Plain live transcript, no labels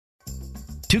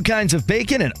2 kinds of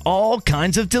bacon and all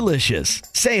kinds of delicious.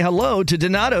 Say hello to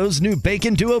Donato's new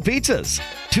Bacon Duo pizzas.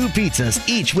 2 pizzas,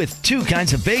 each with 2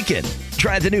 kinds of bacon.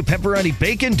 Try the new Pepperoni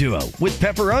Bacon Duo with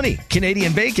pepperoni,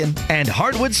 Canadian bacon, and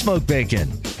hardwood smoked bacon.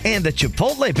 And the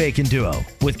Chipotle Bacon Duo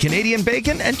with Canadian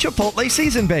bacon and Chipotle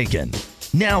seasoned bacon.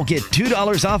 Now get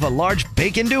 $2 off a large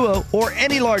Bacon Duo or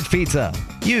any large pizza.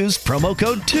 Use promo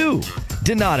code 2.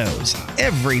 Donato's.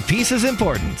 Every piece is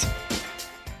important.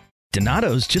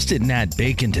 Donato's just didn't add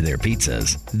bacon to their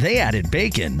pizzas. They added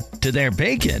bacon to their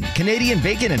bacon. Canadian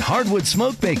bacon and hardwood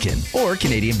smoked bacon. Or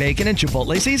Canadian bacon and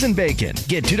Chipotle seasoned bacon.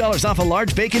 Get $2 off a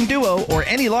large Bacon Duo or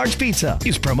any large pizza.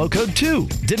 Use promo code 2.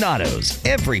 Donato's.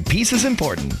 Every piece is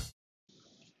important.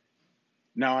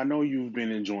 Now, I know you've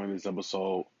been enjoying this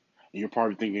episode. And you're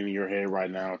probably thinking in your head right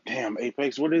now, damn,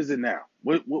 Apex, what is it now?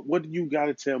 What do you got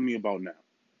to tell me about now?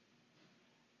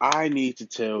 I need to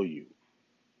tell you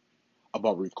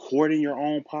about recording your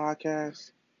own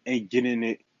podcast and getting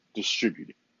it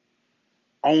distributed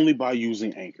only by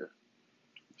using Anchor.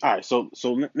 All right, so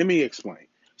let me explain.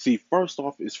 See, first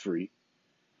off, it's free.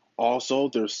 Also,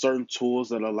 there's certain tools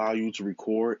that allow you to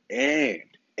record and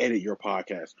edit your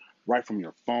podcast right from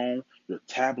your phone, your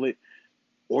tablet,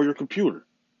 or your computer.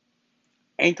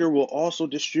 Anchor will also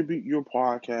distribute your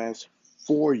podcast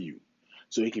for you,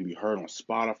 so it can be heard on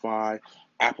Spotify,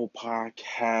 Apple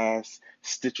Podcasts,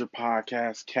 Stitcher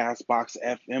Podcasts, Castbox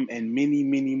FM, and many,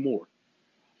 many more.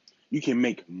 You can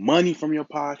make money from your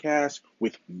podcast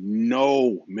with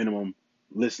no minimum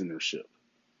listenership.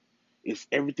 It's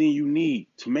everything you need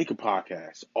to make a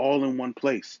podcast all in one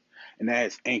place, and that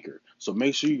is Anchor. So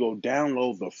make sure you go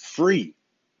download the free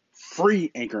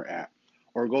Anchor app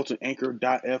or go to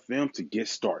anchor.fm to get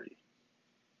started.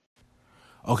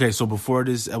 Okay, so before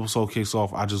this episode kicks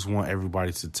off, I just want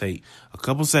everybody to take a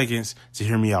couple seconds to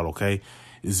hear me out, okay?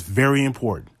 It's very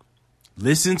important.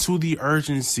 Listen to the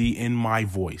urgency in my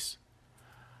voice.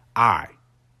 I,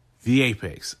 the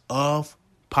Apex of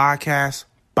Podcast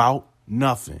About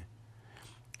Nothing,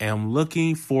 am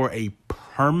looking for a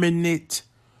permanent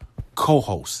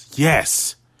co-host.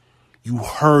 Yes, you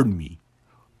heard me.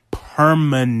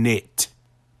 Permanent.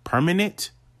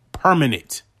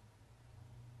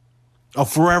 A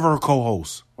forever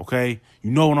co-host, okay?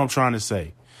 You know what I'm trying to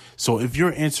say. So if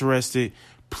you're interested,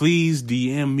 please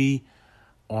DM me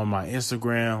on my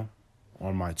Instagram,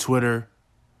 on my Twitter.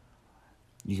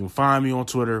 You can find me on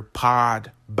Twitter,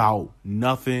 Pod Bout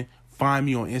Nothing. Find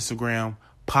me on Instagram,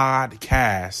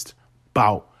 Podcast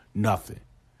Bout Nothing.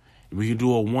 We can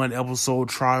do a 1-episode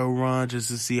trial run just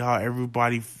to see how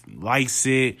everybody likes it.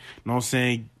 You know what I'm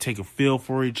saying? Take a feel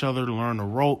for each other, learn the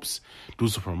ropes, do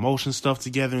some promotion stuff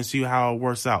together and see how it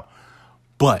works out.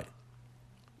 But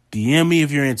DM me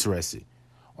if you're interested.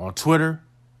 On Twitter,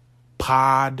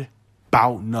 Pod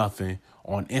Bout Nothing.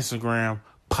 On Instagram,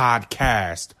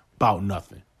 Podcast Bout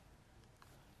Nothing.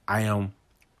 I am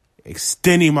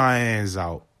extending my hands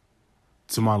out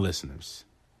to my listeners.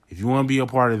 If you want to be a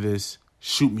part of this,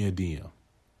 shoot me a DM.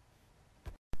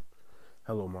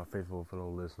 Hello, my faithful fellow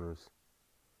listeners.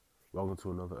 Welcome to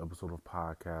another episode of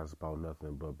Podcast About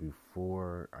Nothing. But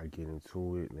before I get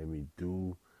into it, let me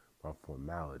do my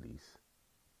formalities.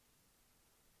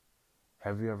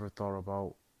 Have you ever thought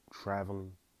about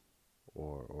traveling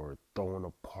or throwing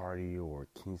a party or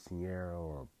a quinceañera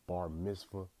or a bar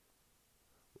mitzvah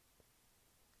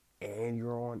and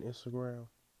you're on Instagram?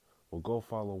 Well, go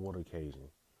follow What Occasion.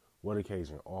 What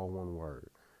Occasion, all one word.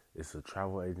 It's a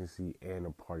travel agency and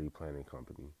a party planning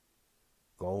company.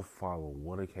 Go follow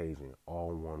What Occasion,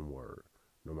 all one word.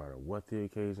 No matter what the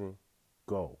occasion,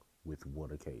 go with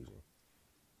What Occasion.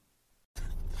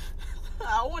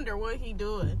 I wonder what he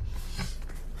doing.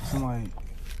 Somebody.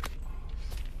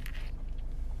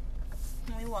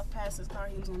 When we walked past his car,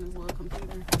 he was on his little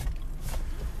computer.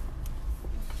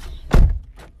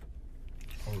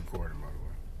 I'm recording, by the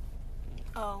way.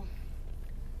 Oh.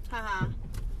 Haha.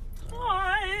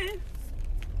 Hi.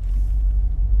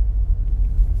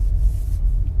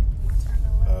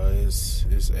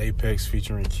 It's Apex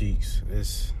featuring Keex.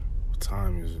 What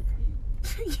time is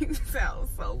it? You sound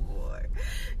so bored.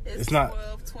 It's not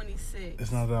 12:26.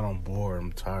 It's not that I'm bored.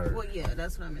 I'm tired. Well, yeah,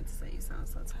 that's what I meant to say. You sound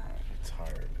so tired. I'm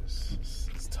tired.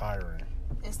 It's tiring.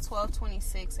 It's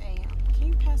 12:26 a.m. Can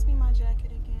you pass me my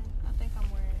jacket again? I think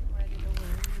I'm ready to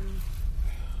wear it.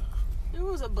 There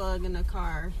was a bug in the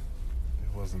car.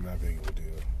 It wasn't that big of a deal.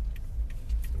 It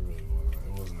really wasn't.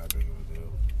 It wasn't that big of a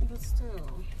deal. But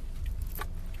still.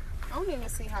 I don't even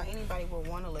see how anybody would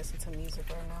want to listen to music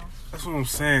right now. That's what I'm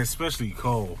saying, especially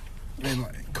Cole. Man,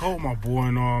 like, Cole my boy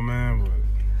and all, man,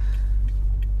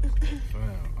 but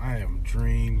man, I am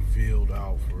DreamVille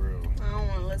out for real. I don't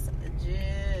want to listen to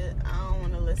Jid. I don't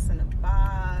want to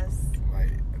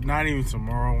Not even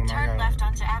tomorrow when Turn left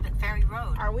onto Abbott Ferry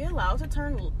Road. Are we allowed to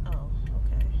turn? Oh,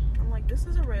 okay. I'm like, this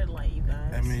is a red light, you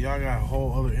guys. I mean, y'all got a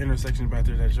whole other intersection back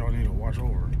there that y'all need to watch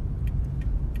over.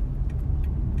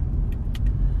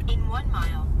 In 1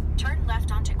 mile, turn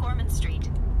left onto Gorman Street.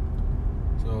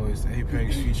 So it's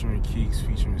Apex featuring Keex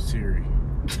featuring Siri.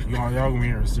 Y'all gonna be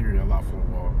hearing Siri a lot for a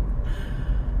while.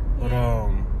 But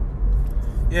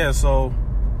yeah. So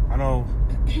I know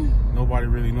nobody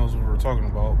really knows what we're talking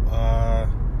about.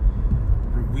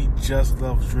 We just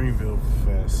left DreamVille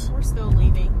Fest. We're still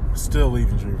leaving. Still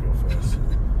leaving DreamVille Fest.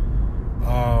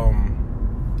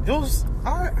 It was.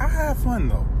 I had fun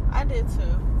though. I did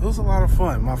too. It was a lot of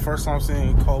fun. My first time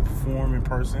seeing Cole perform in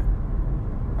person.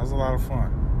 That was a lot of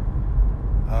fun.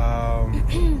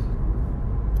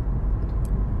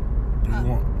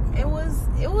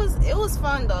 It was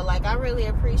fun though. Like, I really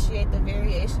appreciate the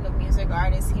variation of music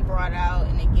artists he brought out,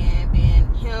 and again,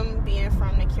 being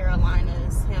from the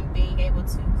Carolinas, him being able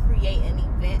to create an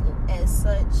event as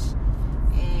such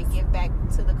and give back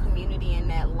to the community in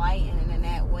that light and in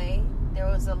that way. There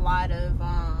was a lot of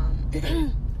I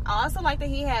also like that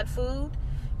he had food,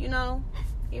 even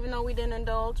though we didn't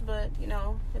indulge, but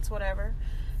it's whatever.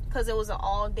 Because it was an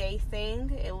all-day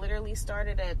thing. It literally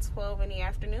started at 12 in the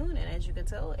afternoon, and as you can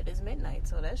tell, it is midnight,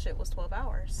 so that shit was 12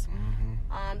 hours.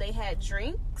 Mm-hmm. They had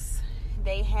drinks.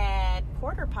 They had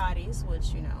porta potties,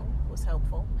 which, was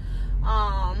helpful.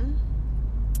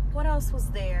 What else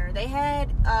was there? They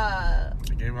had...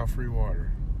 They gave out free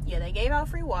water. Yeah, they gave out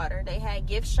free water. They had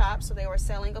gift shops, so they were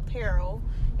selling apparel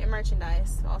and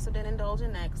merchandise. Also didn't indulge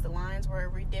in that because the lines were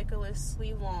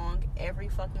ridiculously long every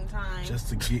fucking time. Just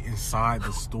to get inside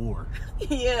the store.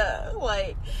 Yeah,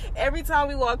 like every time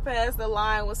we walked past, the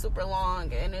line was super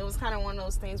long, and it was kind of one of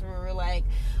those things where we were like,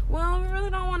 well, we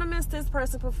really don't want to miss this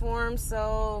person perform,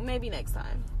 so maybe next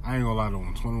time. I ain't gonna lie to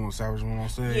when 21 Savage went on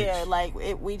stage. Yeah, like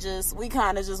we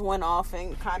kind of just went off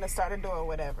and kind of started doing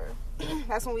whatever.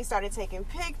 That's when we started taking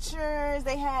pictures.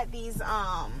 They had these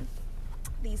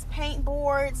paint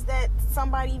boards that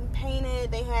somebody painted.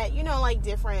 They had, like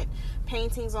different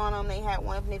paintings on them. They had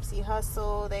one of Nipsey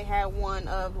Hussle. They had one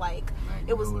of like Mac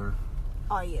it was. Miller.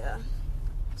 Oh yeah.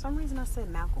 For some reason I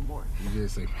said Malcolm Moore. You did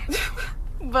say Malcolm.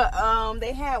 But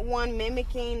they had one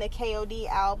mimicking the KOD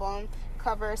album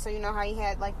cover. So you know how he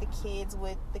had like the kids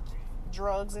with the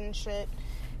drugs and shit.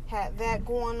 Had that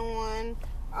going on.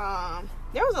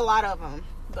 There was a lot of them,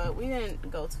 but we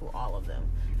didn't go to all of them.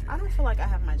 I don't feel like I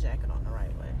have my jacket on the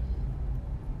right way.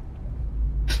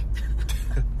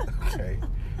 Okay.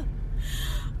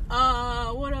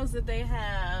 What else did they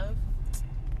have?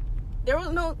 There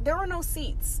were no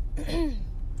seats.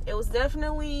 It was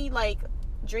definitely like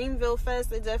DreamVille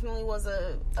Fest. It definitely was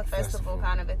a festival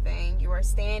kind of a thing. You were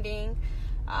standing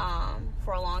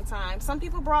for a long time. Some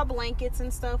people brought blankets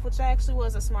and stuff, which actually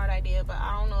was a smart idea, but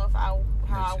I don't know how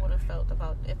I would have felt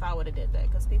about if I would have did that,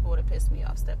 because people would have pissed me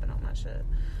off stepping on my shit.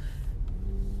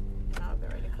 I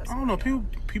don't know.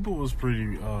 People was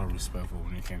pretty respectful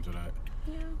when it came to that.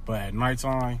 Yeah. But at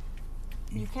nighttime,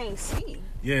 you can't see.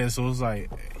 Yeah, so it's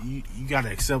like you gotta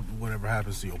accept whatever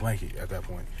happens to your blanket at that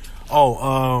point.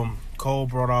 Oh, Cole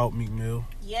brought out Meek Mill.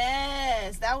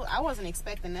 Yes, I wasn't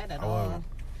expecting that at all.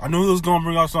 I knew he was gonna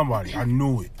bring out somebody. I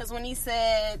knew it. Because when he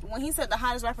said the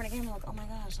hottest rapper in the game, I'm like, oh my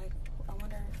gosh, like I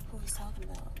wonder who he's talking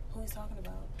about.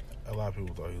 A lot of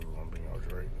people thought he was gonna bring out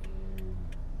Drake.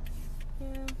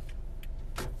 Yeah.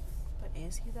 But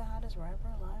is he the hottest rapper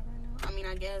alive right now? I mean,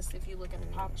 I guess if you look at the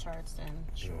pop charts, then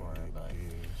sure. Yeah, but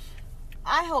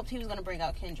I hoped he was gonna bring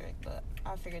out Kendrick, but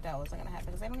I figured that wasn't gonna happen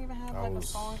because they don't even have a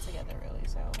song together really.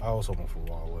 So I was hoping for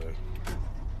Wale.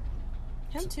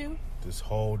 Him too. This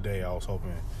whole day I was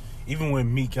hoping. Even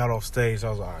when Meek got off stage, I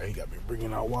was like, all right, he got me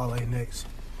bringing out Wale next.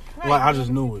 Right, like I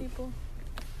just knew it. People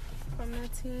from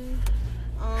that team.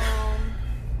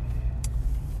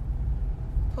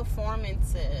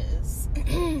 Performances. Who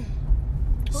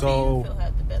do you feel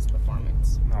had the best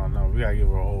performance? No, we gotta give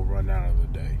her a whole rundown of the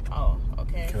day. Oh,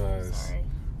 okay. Because sorry.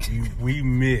 we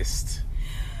missed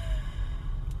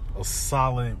a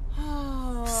solid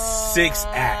 6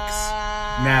 acts.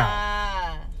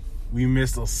 Now, we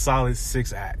missed a solid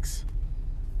 6 acts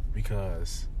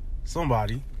because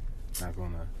somebody not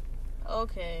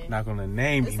gonna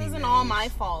name this any isn't names. all my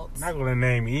fault. Not gonna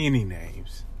name any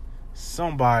names.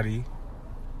 Somebody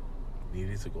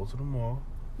needed to go to the mall.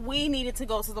 We needed to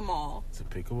go to the mall to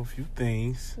pick up a few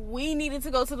things. We needed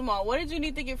to go to the mall. What did you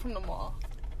need to get from the mall?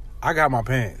 I got my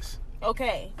pants.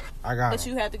 Okay. I got. But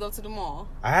you had to go to the mall.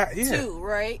 Yeah. 2,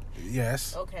 right?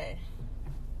 Yes. Okay.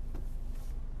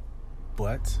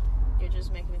 But you're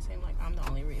just making it seem like I'm the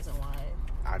only reason why.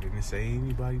 I didn't say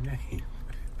anybody's name.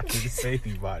 I didn't say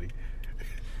anybody.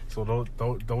 So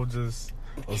don't just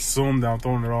assume that I'm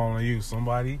throwing it all on you.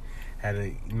 Somebody had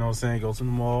to, go to the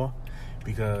mall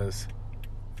because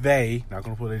they, not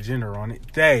gonna put a gender on it,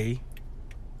 they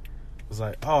was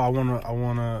like, oh, I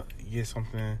wanna get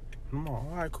something from the mall.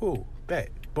 All right, cool. Bet.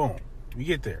 Boom. We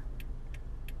get there.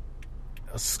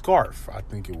 A scarf, I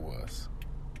think it was.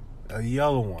 A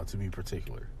yellow one, to be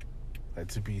particular. Like,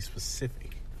 to be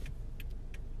specific.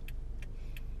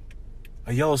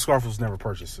 A yellow scarf was never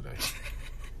purchased today.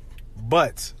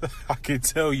 But I can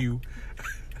tell you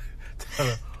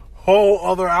the whole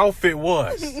other outfit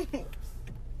was.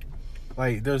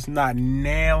 Like, there's not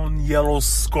nan yellow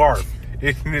scarf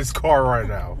in this car right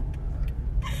now.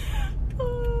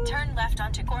 Turn left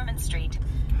onto Gorman Street.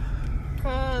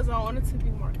 Because I want it to be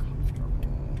more comfortable.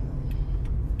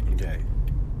 Okay.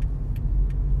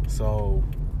 So,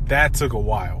 that took a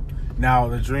while. Now,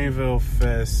 the DreamVille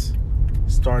Fest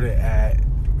started at...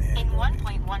 In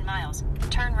 1.1 miles,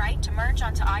 turn right to merge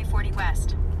onto I-40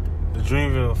 West. The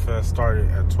DreamVille Fest started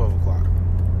at 12 o'clock.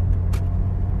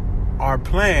 Our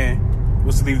plan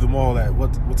was to leave the mall at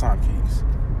what time, Keex?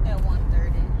 At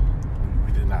 1:30.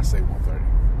 We did not say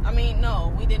 1:30. I mean,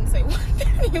 no, we didn't say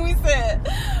 1:30.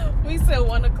 We said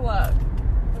 1 o'clock.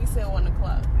 We said 1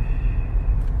 o'clock.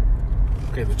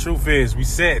 Okay, the truth is, we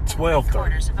said 12:30.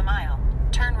 Quarters of a mile.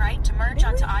 Turn right to merge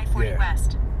onto I-40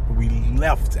 West. We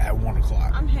left at 1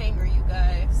 o'clock. I'm hangry, you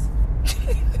guys.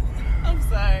 I'm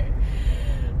sorry.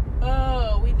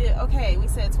 Oh, we did. Okay, we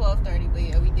said 12:30, but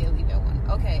yeah, we did leave at 1.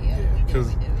 Okay, yeah, we did.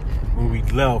 When we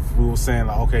left, we were saying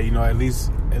like, okay, at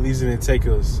least it didn't take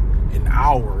us an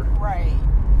hour. Right.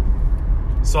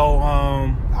 So,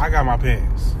 I got my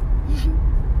pants.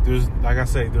 There's, like I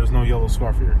say, there's no yellow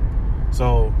scarf here.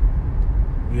 So,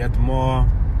 we at the mall.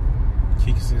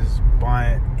 Keex is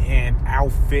buying an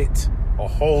outfit, a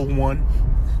whole one.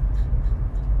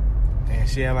 And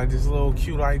she had like this little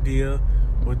cute idea.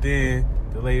 But then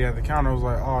the lady at the counter was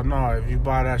like, oh no, if you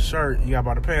buy that shirt, you gotta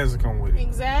buy the pants that come with it.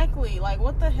 Exactly. Like,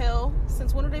 what the hell?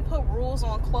 Since when do they put rules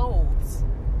on clothes?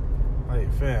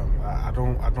 Like, fam, I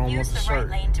don't want the Use the shirt.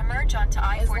 right lane to merge onto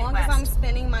I-40 As long West. as I'm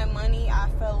spending my money, I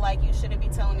feel like you shouldn't be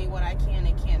telling me what I can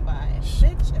and can't buy.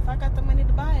 Bitch, if I got the money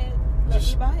to buy it, let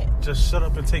me buy it. Just shut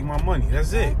up and take my money.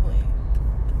 That's Exactly.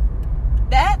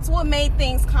 That's what made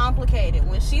things complicated.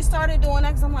 When she started doing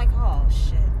that, 'cause I'm like, oh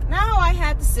shit. Now I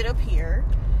had to sit up here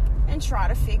and try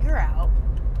to figure out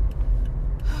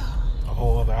a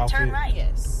whole other outfit. Turn right.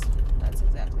 Yes, that's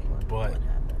exactly what happened.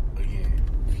 Again,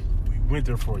 we went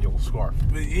there for a yellow scarf.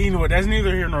 But anyway, that's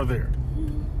neither here nor there.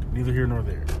 Neither here nor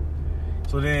there.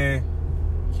 So then,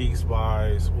 Keex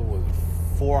buys,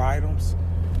 4 items?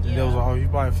 And they was like, oh, if you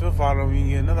buy a 5th item, you can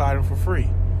get another item for free.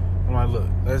 I'm like, look,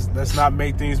 let's not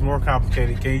make things more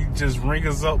complicated. Can you just ring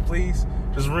us up, please?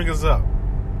 Just ring us up.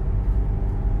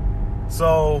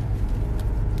 So,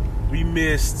 we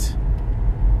missed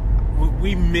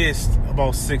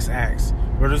about 6 acts,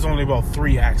 but there's only about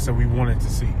 3 acts that we wanted to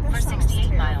see. For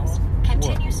 68 miles,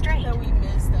 continue straight. That we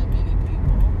missed that many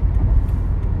people.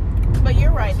 But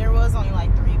you're right, there was only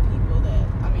like 3 people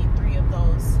 3 of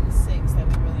those 6 that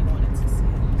we really wanted to see.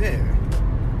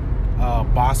 Yeah.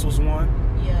 Boss was one.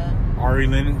 Yeah. Ari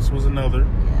Lennox was another.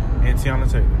 Yeah. And Tiana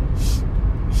Taylor.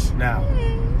 Now,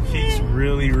 Keex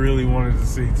really, really wanted to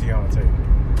see Tiana Taylor.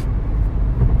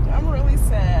 I'm really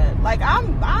sad. Like, I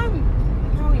don't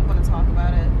even want to talk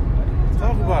about it.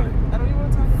 Talk about it. I don't even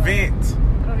want to talk about it. Vent.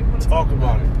 I don't even want to Talk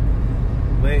about it.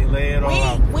 Lay it all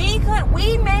out.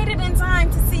 We made it in time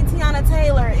to see Tiana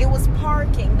Taylor. It was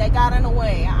parking that got in the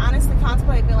way. I honestly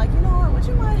contemplated being like, you know what, would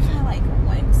you mind if I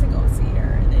went to go see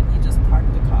her and then you just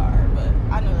parked the car? But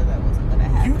I know that wasn't gonna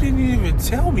happen. You didn't even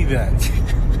tell me that.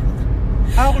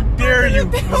 How dare you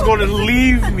was gonna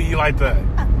leave me like that?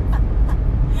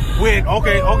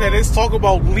 Okay, let's talk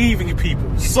about leaving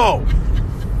people. So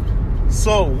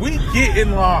we get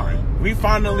in line. We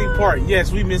finally park.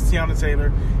 Yes, we miss Tiana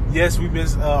Taylor. Yes, we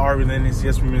miss Ari Lennox.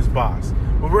 Yes, we miss Boss.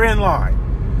 But we're in line.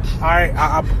 All right,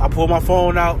 I pull my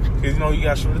phone out because you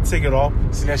got to show the ticket off.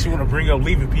 See that she want to bring up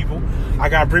leaving people. I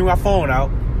got to bring my phone out.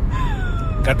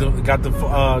 Got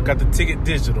the ticket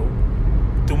digital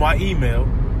through my email.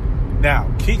 Now,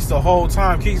 Keex the whole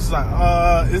time. Keex is like,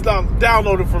 it's not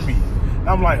downloaded for me. And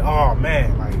I'm like, oh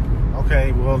man,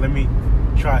 okay, well let me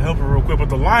try to help her real quick. But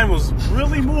the line was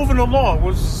really moving along,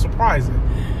 which is surprising.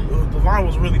 The line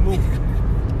was really moving.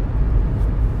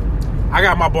 I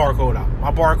got my barcode out.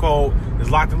 My barcode is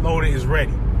locked and loaded, is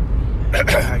ready.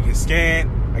 I get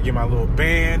scanned. I get my little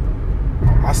band.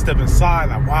 I step inside,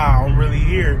 like, wow, I'm really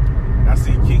here. And I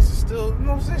see Keex is still,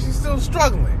 she's still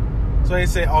struggling. So they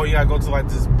say, oh, yeah, go to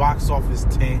this box office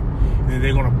tent. And then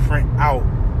they're going to print out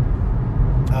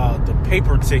the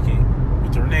paper ticket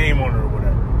with her name on it or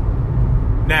whatever.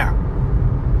 Now,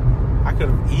 I could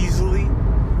have easily,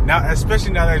 now,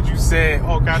 especially now that you said,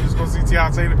 oh, can I just go see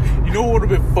Tiana Taylor? You know what would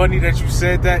have been funny that you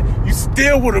said that? You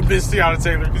still would have missed Tiana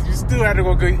Taylor because you still had to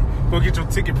go get your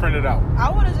ticket printed out. I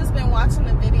would have just been watching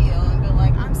the video and been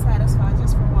like, I'm satisfied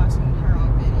just for watching her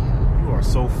on video. You are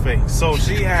so fake. So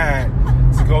she had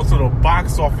to go to the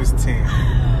box office tent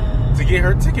to get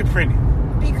her ticket printed.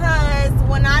 Because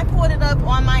when I pulled it up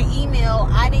on my email,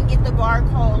 I didn't get the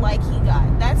barcode like he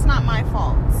got. That's not my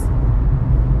fault.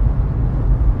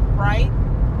 Right?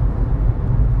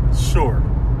 Sure.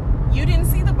 You didn't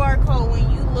see the barcode when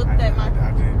you looked at my...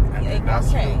 I did not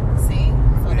okay, see?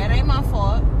 So that ain't my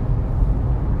fault.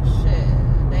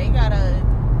 Shit. They gotta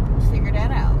figure that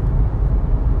out.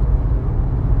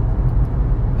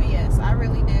 But yes, I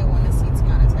really did want to see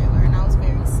Tiana Taylor, and I was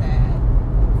very sad.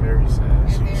 Very sad. And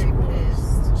She very was.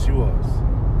 pissed. She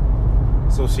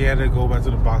was. So she had to go back to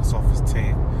the box office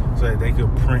tent so that they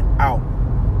could print out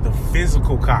the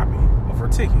physical copy of her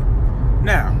ticket.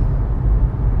 Now,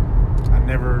 I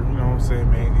never,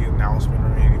 made the announcement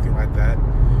or anything like that.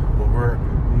 But we're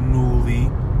newly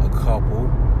a couple,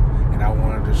 and I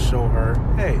wanted to show her,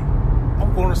 hey,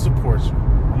 I'm going to support you.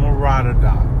 I'm a ride or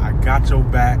die. I got your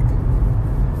back.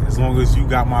 As long as you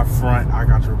got my front, I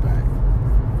got your back.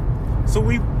 So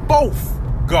we both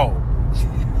go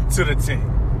to the tent.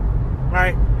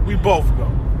 Right? We both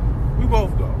go.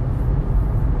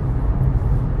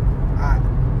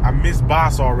 I missed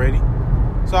Boss already.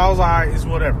 So I was like, all right, it's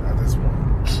whatever at this point.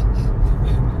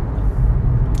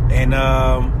 And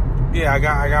I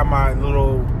got my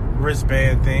little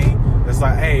wristband thing that's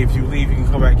like, hey, if you leave, you can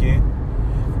come back in.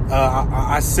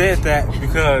 I said that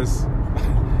because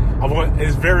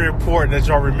it's very important that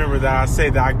y'all remember that I say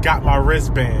that I got my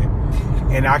wristband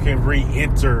and I can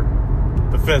re-enter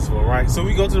the festival, right? So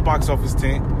we go to the box office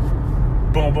tent.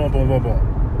 Boom, boom, boom, boom,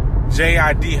 boom.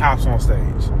 JID hops on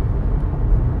stage.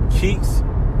 Keex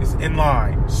is in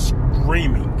line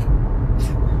screaming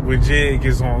when Jed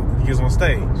gets on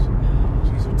stage.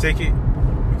 She gets her ticket.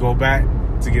 We go back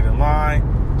to get in line.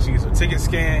 She gets her ticket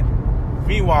scanned.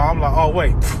 Meanwhile, I'm like, oh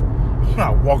wait, I'm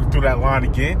not walking through that line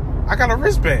again. I got a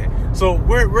wristband. So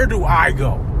where do I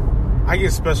go? I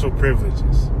get special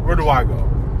privileges. Where do I go?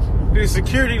 The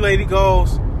security lady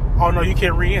goes, oh no, you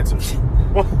can't re-enter.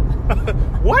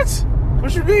 What?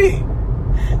 What you mean?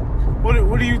 What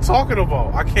are you talking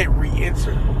about? I can't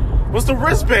re-enter. What's the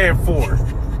wristband for?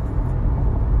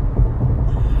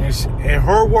 And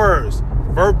her words,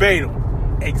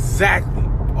 verbatim, exactly.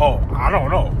 Oh, I don't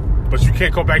know. But you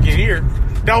can't go back in here.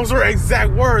 That was her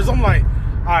exact words. I'm like,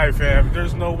 all right, fam,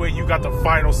 there's no way you got the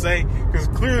final say, because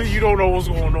clearly you don't know what's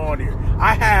going on here.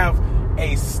 I have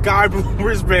a sky blue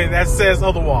wristband that says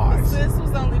otherwise. This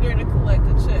was only there to collect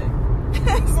a check.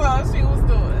 That's all she was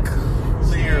doing. Clearly.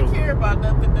 She didn't care about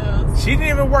nothing else. She didn't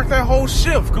even work that whole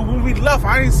shift, because when we left,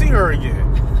 I didn't see her again.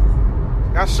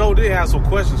 I sure did have some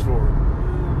questions for her.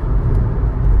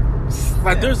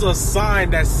 Like, there's a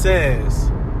sign that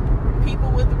says,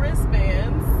 people with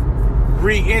wristbands,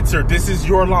 re-enter, this is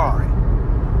your line.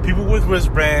 People with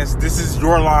wristbands, this is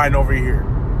your line over here.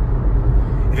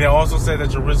 And it also said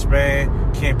that your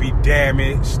wristband can't be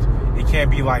damaged. It can't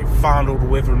be like fondled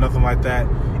with or nothing like that.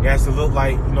 It has to look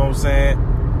like, you know what I'm saying?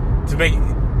 To make it,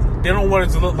 they don't want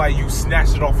it to look like you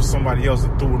snatched it off of somebody else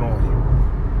and threw it on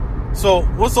you. So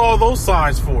what's all those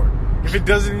signs for? If it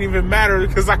doesn't even matter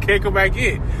because I can't come back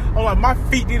in. I'm like, my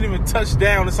feet didn't even touch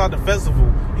down inside the festival.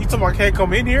 You talking about I can't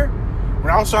come in here?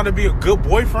 When I was trying to be a good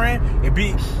boyfriend and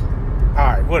be...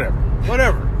 Alright,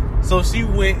 whatever. So she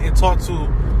went and talked to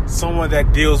someone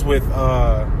that deals with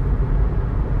I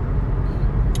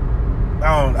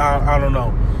don't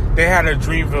know. They had a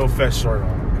DreamVille Fest shirt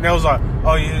on. And they was like,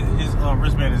 oh yeah, his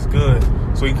wristband is good,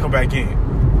 so he can come back in.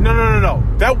 No.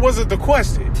 That wasn't the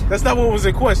question. That's not what was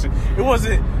in question. I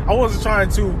wasn't trying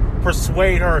to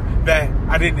persuade her that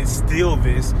I didn't steal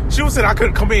this. She was saying I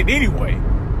couldn't come in anyway.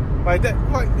 Like that,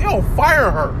 like, yo,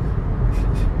 fire her.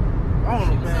 I don't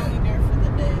know, man. only there for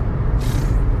the day.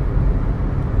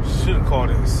 Should have called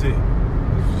in sick.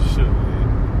 Should have.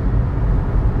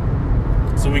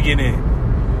 So we get in.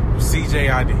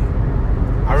 CJID.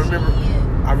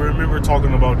 I remember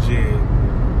talking about Jed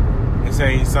and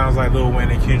saying he sounds like Lil Wayne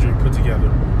and Kendrick put together,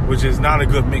 which is not a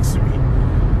good mix to me.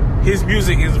 His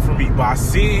music isn't for me, but I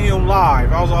seeing him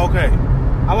live, I was like, okay,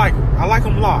 I like him. I like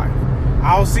him live.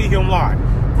 I'll see him live.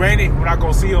 Granted, when I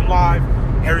go see him live,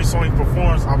 every song he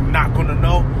performs, I'm not gonna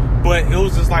know. But it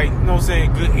was just like, you know what I'm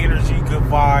saying, good energy, good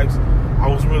vibes. I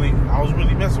was really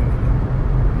messing with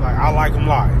him. Like, I like him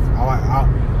live.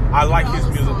 I like his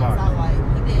music live. I like.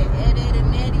 He did Ed, Ed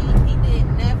and Eddie. He did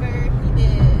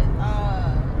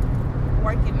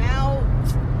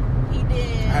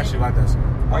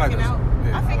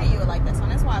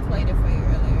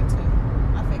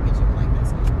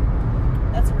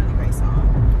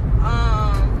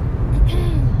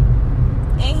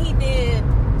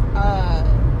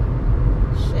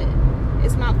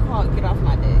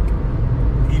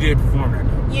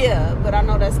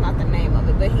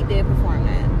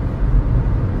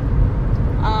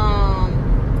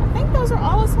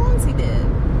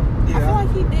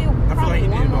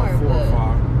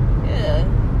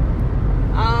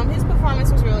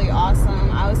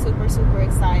super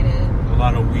excited. A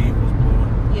lot of weed was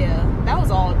blowing. Yeah, that was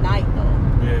all night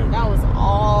though. Yeah. That was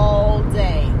all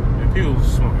day. And people was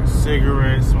smoking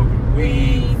cigarettes, smoking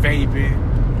weed, vaping.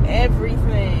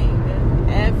 Everything.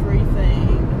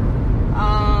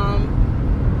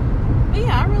 But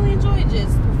yeah, I really enjoyed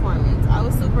Jiz's performance. I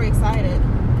was super excited.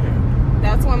 Yeah.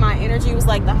 That's when my energy was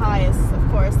like the highest. Of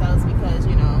course, that was because,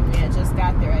 we had just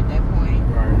got there at that point.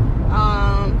 Right.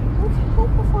 Who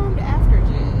performed after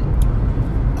Jiz?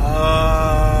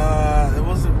 It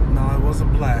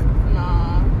wasn't Black.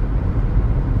 Nah.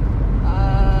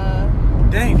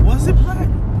 Dang, was it Black?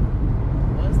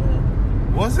 Was it?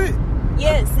 Was it?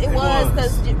 Yes, it was.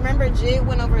 Because remember, Jid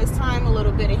went over his time a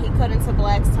little bit and he cut into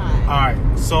Black's time.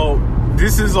 Alright, so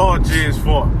this is all Jid's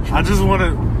fault. I'm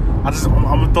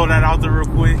gonna throw that out there real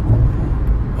quick.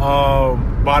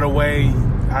 By the way,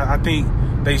 I think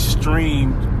they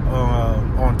streamed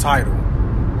on Tidal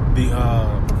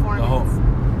Performance.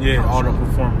 all the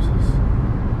performances.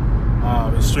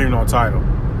 It's streamed on Tidal.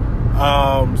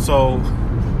 So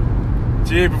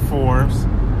Jid performs,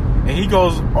 and he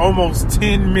goes almost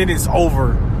 10 minutes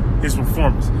over his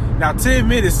performance. Now, 10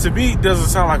 minutes to me doesn't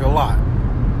sound like a lot.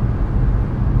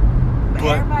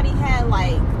 But everybody had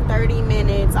like 30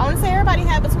 minutes. I want to say everybody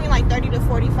had between like 30 to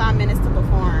 45 minutes to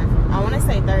perform. I want to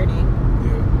say 30. Yeah.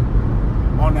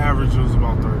 On average, it was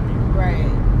about 30. Right.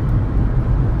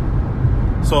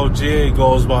 So Jid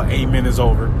goes about 8 minutes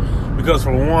over. Because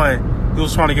for one, he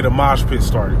was trying to get a mosh pit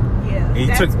started. Yeah,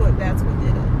 that's what did it.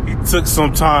 He took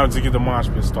some time to get the mosh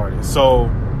pit started. So,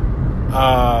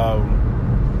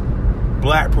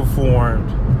 Black performed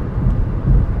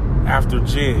after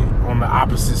Jid on the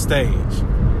opposite stage.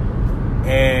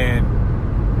 And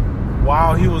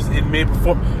while he was in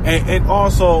mid-performance, and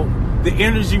also the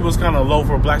energy was kind of low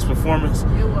for Black's performance.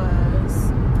 It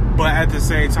was. But at the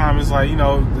same time, it's like,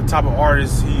 the type of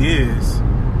artist he is,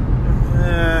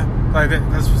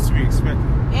 that's supposed to be expected.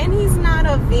 And he's not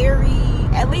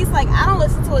at least, I don't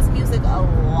listen to his music a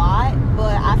lot,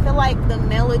 but I feel like the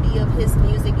melody of his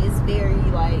music is very,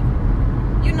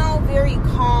 very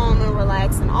calm and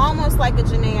relaxing, almost like a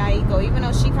Jhené Aiko, even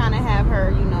though she kind of have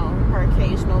her, her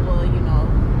occasional little,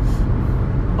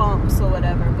 bumps or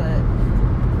whatever, but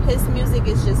his music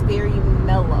is just very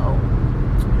mellow.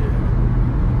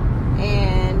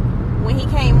 And when he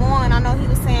came on, I know he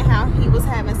was saying how he was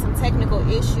having some technical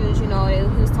issues, he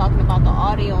was talking about the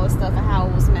audio and stuff and how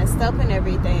it was messed up and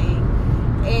everything.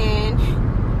 And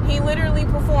he literally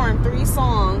performed 3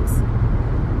 songs.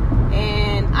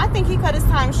 And I think he cut his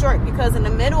time short because in the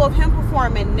middle of him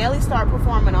performing, Nelly started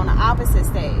performing on the opposite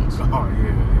stage. Oh,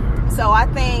 yeah. So I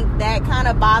think that kind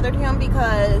of bothered him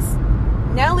because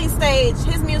Nelly's stage,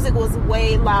 his music was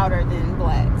way louder than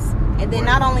Black's. And then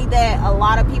not only that, a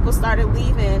lot of people started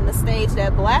leaving the stage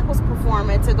that Black was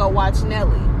performing to go watch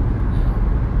Nelly.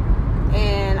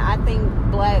 And I think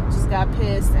Black just got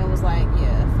pissed and was like,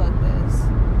 yeah, fuck this.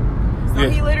 So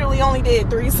he literally only did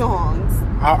 3 songs.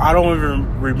 I don't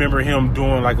even remember him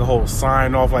doing like a whole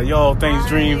sign off like, yo, thanks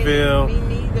Dreamville. Me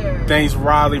neither. Thanks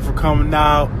Riley for coming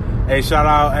out. Hey, shout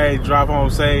out, hey, drive home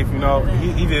safe. He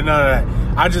did none of that.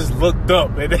 I just looked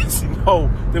up and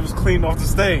they was cleaned off the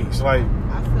stage. Like,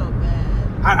 I felt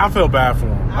bad. I felt bad for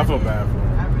him. I felt bad for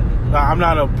him. I really did. I'm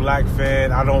not a Black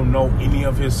fan. I don't know any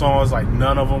of his songs, like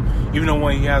none of them. Even the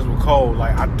one he has with Cole,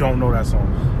 like I don't know that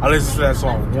song. I listened to that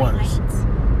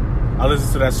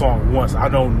song once. I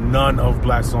know none of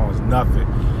Black songs, nothing,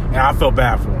 and I felt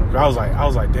bad for him. I was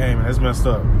like, damn, man, that's messed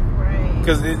up. Right.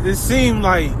 Because it seemed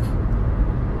like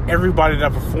everybody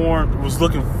that performed was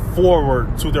looking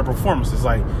forward to their performances.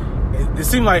 Like it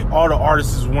seemed like all the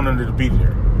artists wanted to be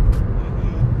there.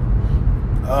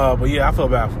 But yeah, I felt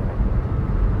bad for him.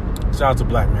 Shout out to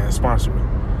Black, man, sponsor me.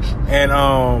 And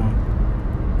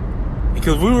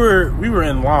because we were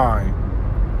in line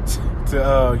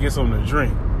to get something to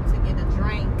drink.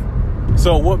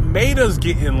 So what made us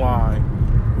get in line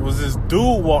was this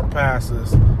dude walked past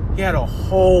us. He had a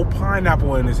whole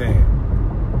pineapple in his hand.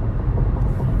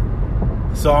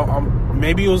 So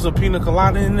maybe it was a pina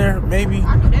colada in there. Maybe.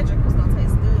 I knew that drink was gonna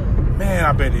taste good. Man,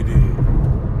 I bet it did.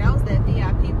 That was that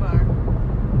VIP bar.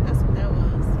 That's what that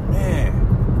was. Man.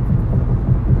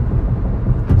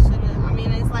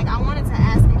 It's like I wanted to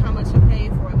ask him how much he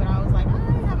paid for it, but I was like, I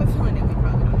have a feeling that we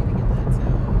probably don't need to get that too.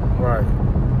 Right.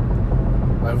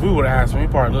 Like if we would have asked him, he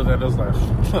probably looked at us like,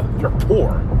 "You're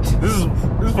poor. This is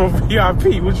for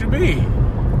VIP. What you mean?"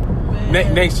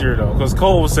 Next year though, because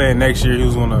Cole was saying next year he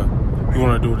was gonna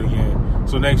do it again.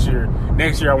 So next year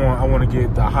I want to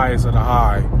get the highest of the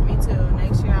high. Me too.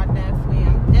 Next year I'm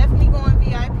definitely going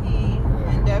VIP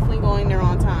and definitely going there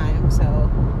on time. So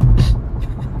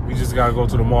we just gotta go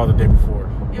to the mall the day before.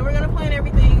 And we're gonna plan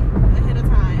everything ahead of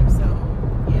time. So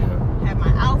yeah, have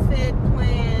my outfit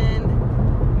planned,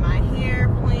 my hair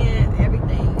planned,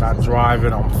 everything. Not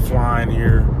driving, I'm flying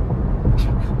here.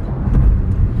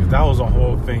 That was a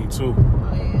whole thing too.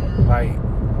 Oh yeah. Like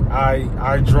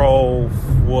I drove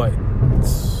what,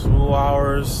 2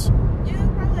 hours? Yeah,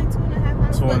 probably like 2.5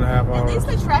 hours. 2.5 hours. At least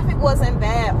the traffic wasn't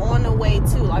bad on the way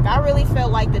too. Like I really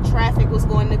felt like the traffic was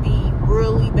going to be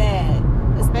really bad,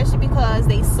 especially because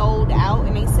they sold out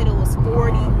and they said it was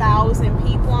 40,000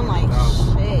 people. I'm like,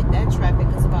 shit, that traffic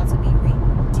is about to be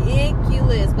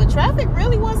ridiculous. But traffic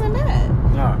really wasn't bad.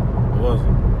 Nah, it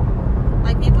wasn't.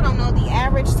 Like, people don't know the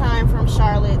average time from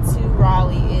Charlotte to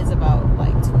Raleigh is about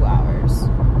like 2 hours.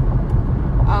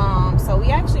 So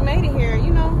we actually made it here,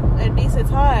 at a decent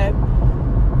time.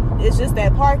 It's just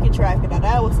that parking traffic. Now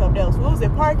that was something else. What was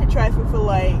it? Parking traffic for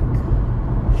like,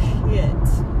 shit,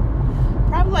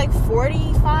 probably like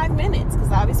 45 minutes.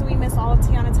 Because obviously we missed all of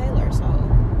Tiana Taylor. So,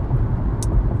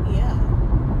 yeah.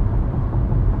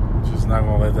 She's not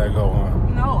gonna let that go, huh?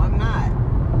 No, I'm not.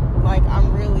 Like,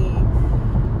 I'm really...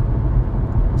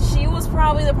 She was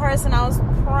probably the person I was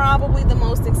probably the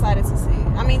most excited to see.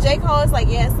 I mean, J. Cole is like,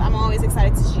 yes, I'm always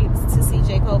excited to see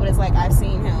J. Cole, but it's like I've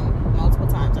seen him multiple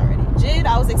times already. Jid,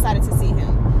 I was excited to see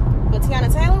him. But Tiana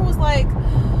Taylor was like,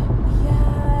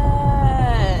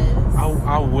 yes.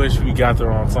 I wish we got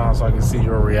there on time so I could see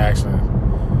your reaction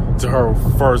to her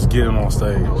first getting on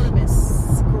stage. I would have been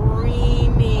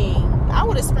screaming. I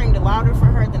would have screamed louder for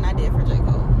her than I did for J.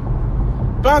 Cole.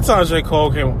 By the time J.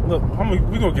 Cole came, look, we're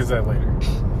gonna get to that later.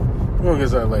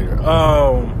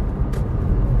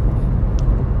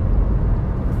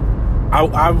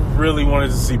 I really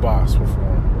wanted to see Boss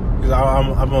perform because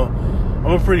I'm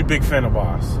a pretty big fan of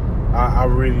Boss. I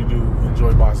really do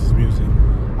enjoy Boss's music.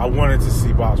 I wanted to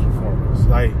see Boss performance.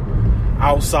 Like,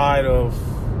 outside of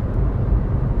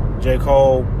J.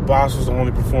 Cole, Boss was the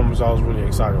only performance I was really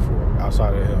excited for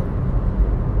outside of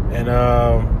him. And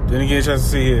didn't get a chance to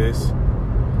see his.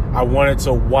 I wanted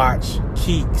to watch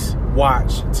Keex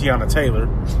watch Tiana Taylor.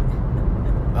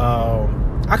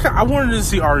 I wanted to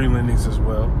see Ari Lennox as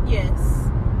well. Yes.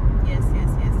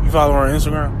 You follow her on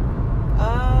Instagram?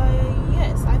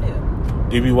 Yes, I do.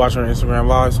 Do you be watching her Instagram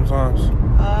live sometimes?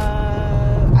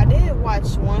 I did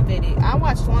watch one video. I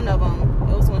watched one of them.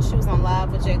 It was when she was on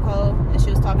live with J. Cole and she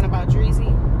was talking about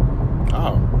Dreezy.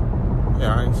 Oh.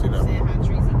 Yeah, I didn't see that. Saying how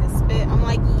Dreezy could spit. I'm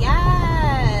like,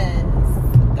 yes.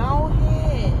 Go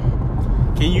ahead.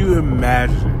 Can you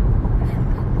imagine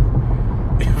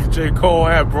if J. Cole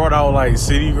had brought out like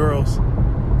City Girls?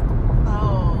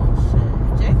 Oh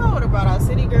shit! J. Cole would have brought out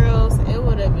City Girls. It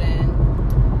would have been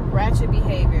ratchet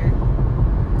behavior.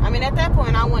 I mean, at that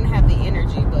point, I wouldn't have the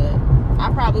energy, but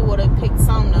I probably would have picked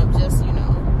something up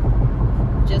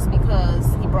just because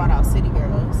he brought out City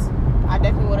Girls. I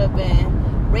definitely would have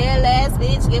been real ass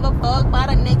bitch, give a fuck about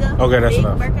a nigga. Okay, that's big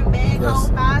enough. Birkin bag,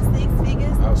 hold 5-6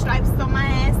 figures, stripes on my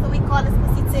ass, so we call this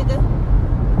pussy tigger.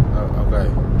 Okay.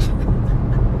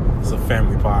 It's a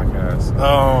family podcast.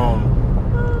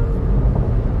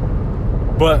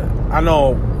 But I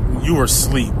know you were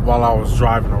asleep while I was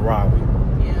driving to Raleigh.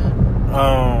 Yeah.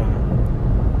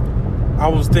 I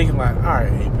was thinking like, all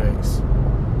right, Apex,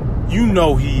 you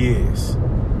know he is.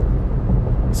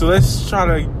 So let's try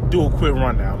to do a quick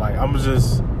rundown. Like,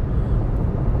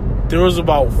 there was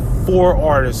about 4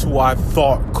 artists who I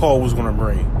thought Cole was going to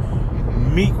bring.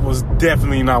 Mm-hmm. Meek was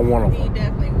definitely not one of them. He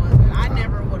definitely wasn't. I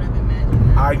never would have imagined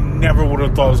that. I never would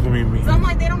have thought it was going to be Meek. So I'm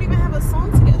like, they don't even have a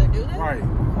song together, do they? Right.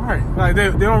 Like, they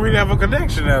don't really have a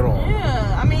connection at all.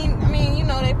 Yeah. I mean,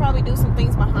 they probably do some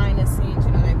things behind the scenes,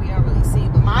 that we don't really see.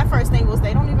 But my first thing was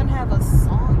they don't even have a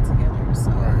song together.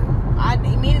 So I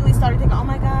immediately started thinking, oh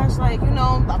my gosh, like,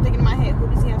 I'm thinking in my head, who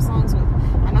does he have songs with?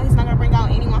 I know he's not going to bring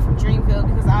out anyone from DreamVille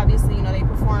because obviously, they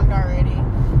performed already.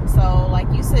 So, like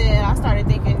you said, I started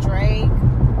thinking Drake.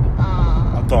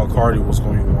 I thought Cardi was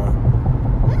going to be one.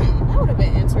 That would have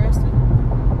been interesting.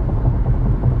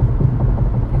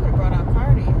 You would have brought out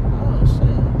Cardi. Oh,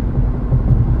 shit.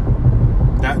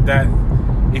 That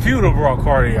if you would have brought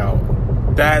Cardi out,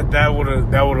 that would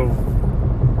have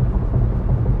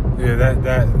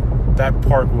that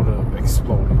park would have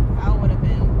exploded. I would have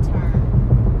been turned.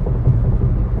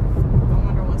 I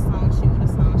wonder what song she would have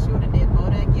sung. She would have did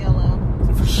Bodak Yellow.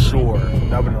 For sure. That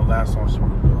would have been the last song she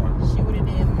would have done. She would have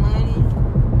did Money.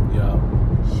 Yeah.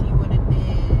 She would have did...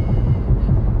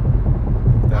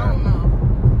 I don't know.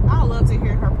 I would love to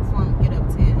hear her perform Get Up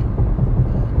 10.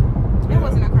 But it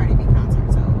wasn't a Cardi B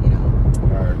concert, so,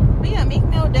 Right. But yeah, Meek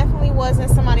Mill definitely wasn't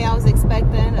somebody I was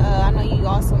expecting. I know you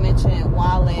also mentioned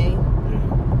Wale.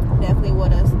 Definitely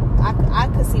would have. I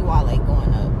could see Wale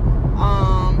going up.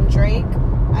 Drake,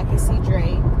 I can see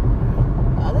Drake.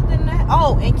 Other than that,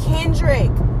 and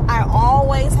Kendrick. I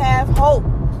always have hope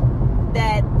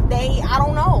that I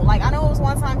don't know. Like, I know it was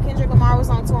one time Kendrick Lamar was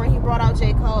on tour and he brought out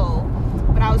J. Cole.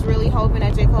 But I was really hoping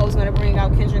that J. Cole was going to bring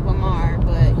out Kendrick Lamar,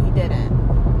 but he didn't.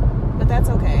 But that's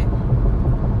okay.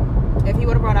 If he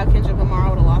would have brought out Kendrick Lamar, I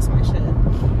would have lost my shit.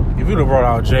 If you'd have brought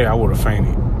out Jay, I would have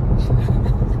fainted.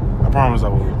 I promise I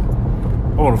would.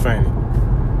 I would have fainted.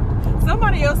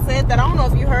 Somebody else said that. I don't know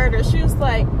if you heard her. She was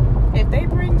like, if they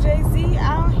bring Jay-Z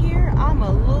out here,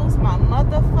 I'ma lose my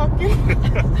motherfucking...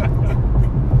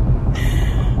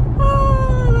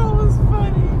 Oh, that was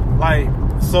funny. Like,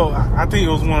 so I think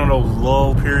it was one of those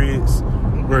lull periods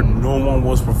where no one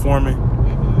was performing.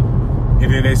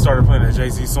 And then they started playing a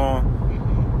Jay-Z song.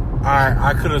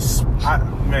 I could have... I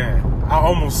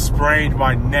almost sprained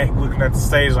my neck looking at the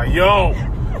stage like, yo!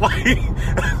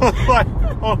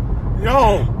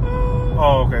 Yo!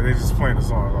 Oh, okay, they just playing the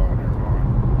song. Oh, never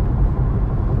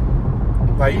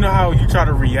mind. Like, you know how you try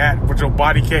to react, but your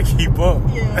body can't keep up?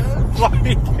 Yeah.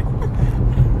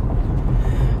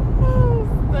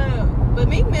 But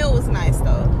Meek Mill was nice,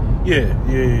 though. Yeah.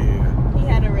 He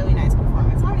had a really nice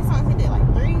performance. How many songs he did? Like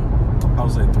 3? I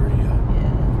would say 3, yeah.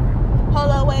 Hold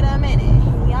up, wait a minute.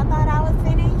 Y'all thought I was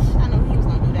finished? I knew he was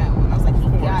going to do that one. I was like, he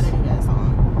gotta do that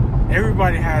song.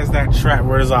 Everybody has that track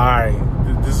where it's like, all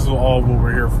right, this is all what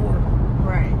we're here for.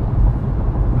 Right.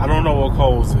 I don't know what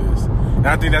Cole's is. And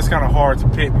I think that's kind of hard to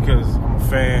pick because I'm a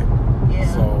fan. Yeah.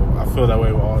 So I feel that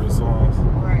way with all these songs.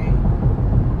 Right.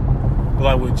 But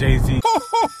like with Jay-Z.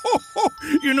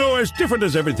 You know, as different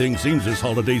as everything seems this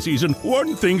holiday season,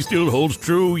 one thing still holds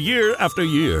true year after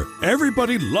year.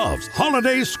 Everybody loves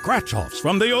holiday scratch-offs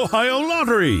from the Ohio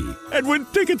Lottery. And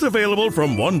with tickets available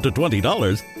from $1 to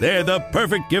 $20, they're the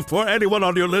perfect gift for anyone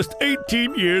on your list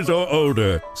 18 years or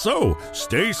older. So,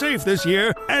 stay safe this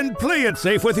year and play it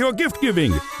safe with your gift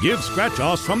giving. Give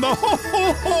scratch-offs from the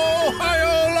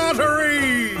Ohio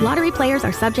Lottery! Lottery players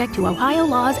are subject to Ohio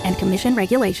laws and commission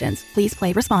regulations. Please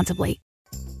play responsibly.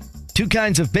 2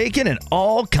 kinds of bacon and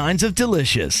all kinds of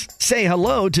delicious. Say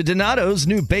hello to Donato's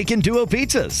new Bacon Duo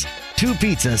pizzas. 2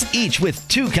 pizzas, each with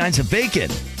 2 kinds of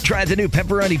bacon. Try the new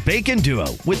Pepperoni Bacon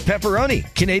Duo with pepperoni,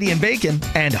 Canadian bacon,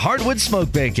 and hardwood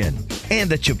smoked bacon. And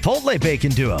the Chipotle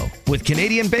Bacon Duo with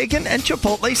Canadian bacon and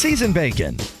Chipotle seasoned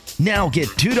bacon. Now get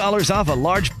 $2 off a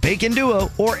large Bacon Duo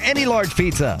or any large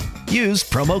pizza. Use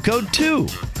promo code 2.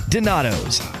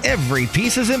 Donato's. Every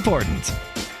piece is important.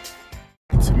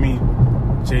 To me,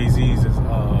 Jay-Z's is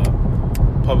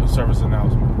public service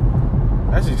announcement.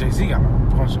 Actually, Jay-Z got a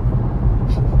bunch of them.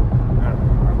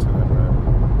 I'll tell that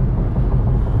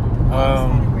That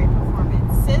was a great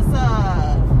performance.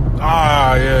 SZA.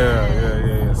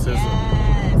 Yeah. SZA.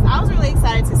 Yes. I was really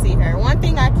excited to see her. One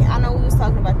thing I know we was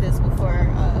talking about this before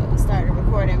we started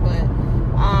recording, but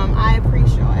I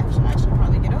appreciate, I should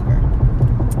probably get over.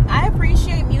 I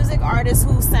appreciate music artists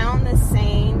who sound the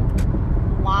same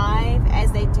live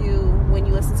as they do when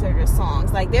you listen to their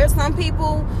songs. Like, there's some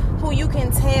people who you can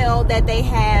tell that they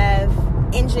have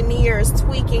engineers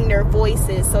tweaking their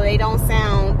voices so they don't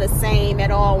sound the same at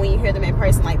all when you hear them in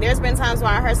person. Like, there's been times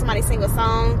where I heard somebody sing a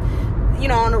song, you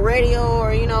know, on the radio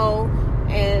or, you know,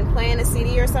 and playing a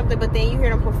CD or something, but then you hear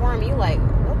them perform, you like,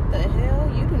 what the hell?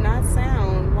 You do not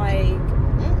sound like,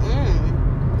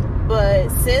 But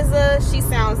SZA, she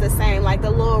sounds the same. Like,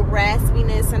 the little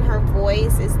raspiness in her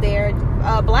voice is there.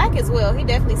 Black as well. He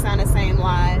definitely sounded the same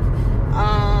live.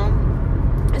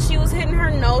 And she was hitting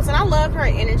her notes, and I loved her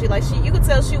energy. Like, you could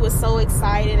tell she was so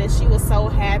excited, and she was so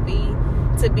happy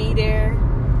to be there.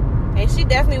 And she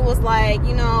definitely was like,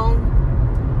 you know,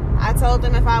 I told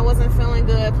them if I wasn't feeling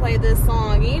good, play this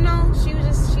song. And, you know, she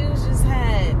was just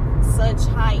had such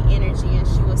high energy, and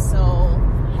she was so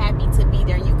happy to be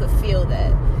there, and you could feel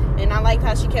that. And I liked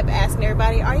how she kept asking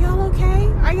everybody, are y'all okay?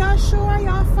 Are y'all sure? Are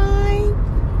y'all fine?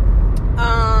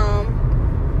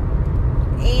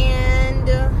 And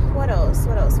what else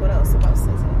about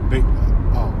SZA?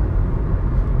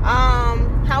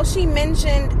 How she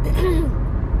mentioned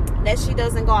that she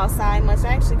doesn't go outside much,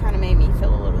 that actually kind of made me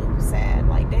feel a little sad.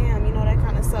 Like, damn, you know, that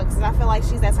kind of sucks. Because I feel like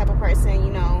she's that type of person, you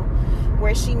know,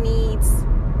 where she needs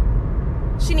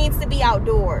to be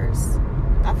outdoors.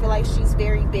 I feel like she's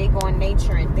very big on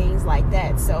nature and things like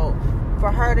that. So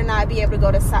for her to not be able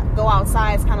to go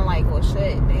outside is kind of like, well,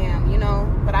 shit, damn, you know.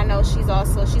 But I know she said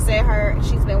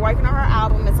she's been working on her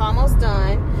album. It's almost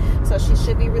done. So she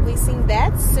should be releasing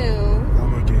that soon. I'm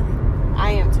gonna get it.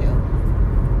 I am too.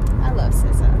 I love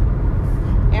SZA.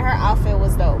 And her outfit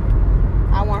was dope.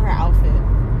 I want her outfit.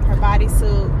 Her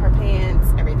bodysuit, her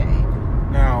pants, everything.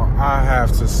 Now, I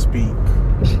have to speak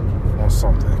on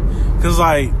something. Because,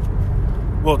 like,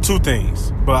 Well, two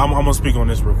things, but I'm gonna speak on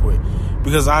this real quick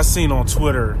because I seen on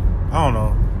Twitter, I don't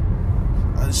know,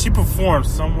 she performed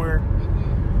somewhere,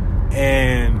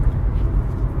 and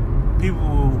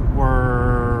people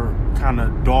were kind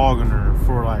of dogging her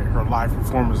for like her live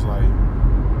performance. Like,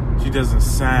 she doesn't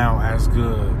sound as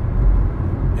good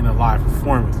in a live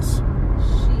performance.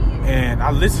 And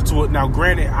I listened to it. Now,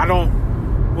 granted, I don't.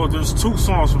 Well, there's two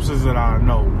songs from SZA that I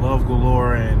know: "Love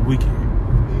Galore" and "Weekend."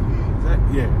 Is that,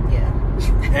 yeah.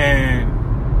 And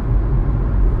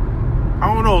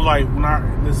I don't know, like when I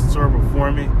listened to her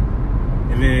perform it,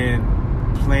 and then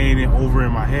playing it over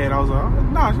in my head, I was like, oh,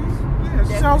 "Nah,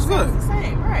 she sounds good." The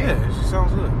same, right? Yeah, she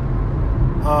sounds good.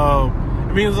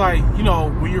 I mean, it's like, you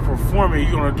know, when you're performing,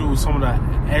 you're gonna do some of the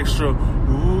extra,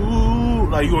 ooh,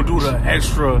 like you're gonna do the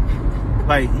extra,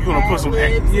 like you're gonna put some,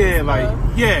 like you're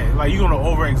gonna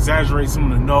over exaggerate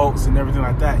some of the notes and everything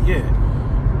like that. Yeah,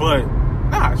 but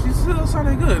nah, she still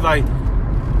sounded good. Like,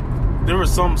 there were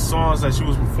some songs that she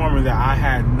was performing that I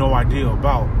had no idea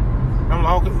about. And I'm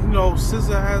like, okay, you know,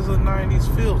 SZA has a 90s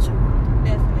feel to her.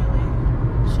 Definitely.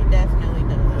 She definitely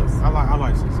does. I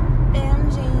like SZA. Damn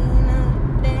Gina.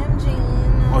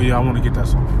 Oh yeah, I want to get that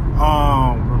song.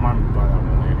 Remind me about that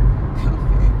one later.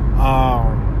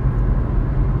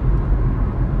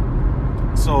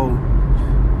 So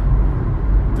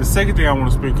the second thing I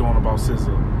want to speak on about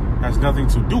SZA has nothing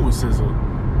to do with SZA,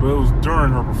 but it was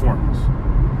during her performance.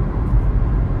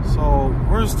 So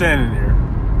we're standing there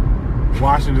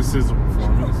watching the SZA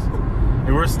performance,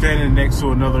 and we're standing next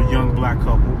to another young black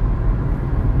couple,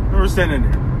 and we're standing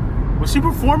there. Was she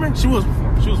performing? She was performing.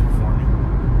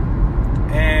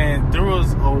 And there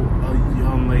was a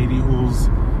young lady who was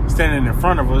standing in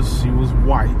front of us. She was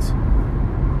white,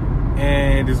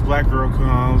 and this black girl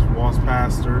comes, walks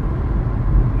past her.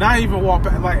 Not even walk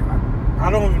past, like, I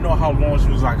don't even know how long she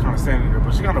was like kind of standing there,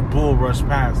 but she kind of bull rushed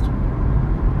past her.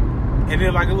 And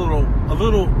then like a little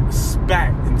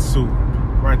spat ensued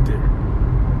right there.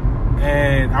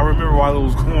 And I remember while it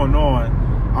was going on,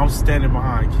 I'm standing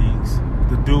behind Keex.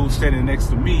 The dude standing next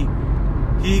to me,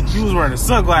 he was wearing the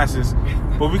sunglasses,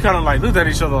 but we kind of like looked at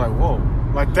each other like, whoa,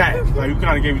 like that. Like, we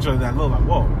kind of gave each other that look like,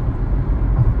 whoa.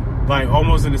 Like,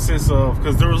 almost in the sense of,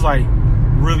 because there was like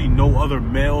really no other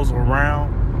males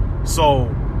around. So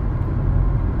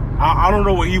I don't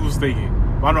know what he was thinking.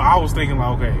 But I know I was thinking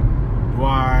like, okay,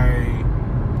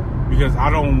 because I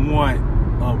don't want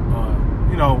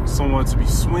someone to be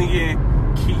swinging,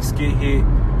 Keex get hit.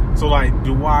 So like,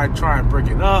 do I try and break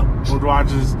it up, or do I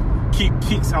just keep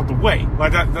Keex out the way?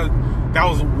 Like that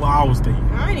was what I was thinking.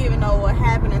 I didn't even know what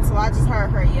happened until I just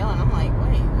heard her yelling. I'm like,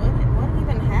 wait, what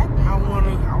even happened?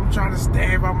 I'm trying to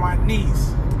stand by my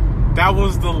niece. That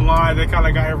was the line that kind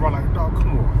of got everybody like, dog,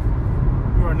 come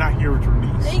on, you are not here with your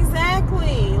niece.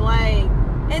 Exactly. Like,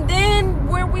 and then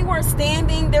where we were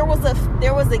standing, there was a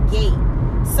gate.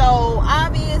 So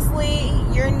obviously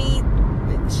your niece,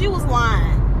 she was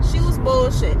lying. She was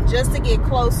bullshitting just to get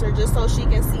closer, just so she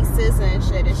can see SZA and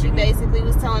shit. And she basically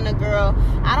was telling the girl,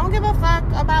 I don't give a fuck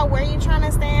about where you trying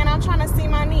to stand. I'm trying to see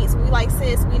my niece. We like,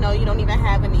 sis, we know you don't even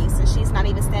have a niece, and she's not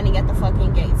even standing at the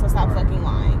fucking gate. So stop fucking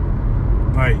lying.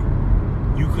 Like,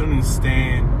 you couldn't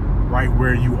stand right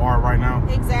where you are right now.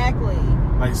 Exactly.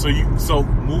 Like, so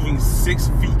moving 6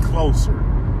 feet closer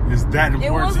is that important?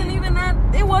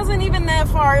 It wasn't even that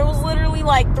far. It was literally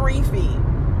like 3 feet.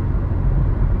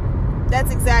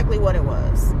 That's exactly what it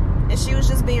was. And she was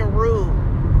just being rude.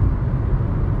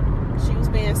 She was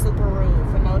being super rude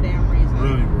for no damn reason.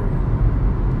 Really rude.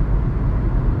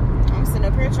 I'm sitting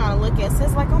up here trying to look at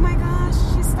sis like, oh my gosh,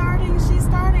 she's starting.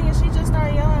 And she just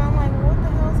started yelling. I'm like, what the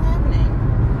hell is happening?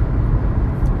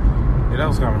 Yeah, that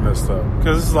was kind of messed up.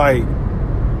 Because it's like,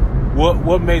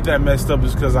 what made that messed up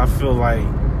is because I feel like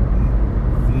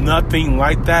nothing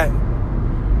like that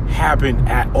happened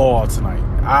at all tonight.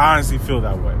 I honestly feel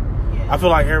that way. I feel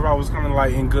like everybody was kind of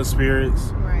like in good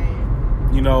spirits. Right.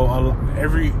 You know,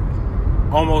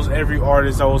 almost every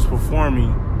artist that was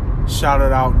performing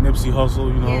shouted out Nipsey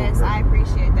Hussle. You know. Yes, I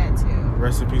appreciate that too.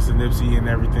 Rest in peace to Nipsey and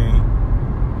everything.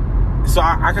 So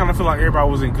I kind of feel like everybody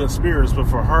was in good spirits, but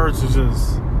for her to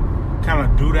just kind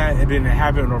of do that and then it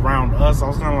happened around us, I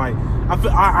was kind of like,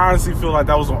 I honestly feel like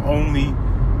that was the only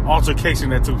altercation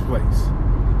that took place.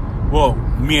 Well,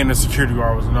 me and the security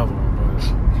guard was another one, but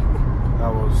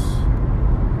that was,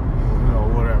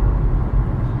 whatever.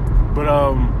 But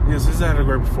yes, SZA had a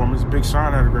great performance. Big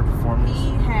Sean had a great performance.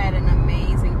 He had an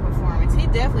amazing performance. He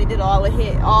definitely did all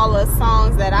the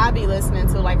songs that I be listening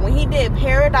to. Like when he did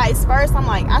Paradise first, I'm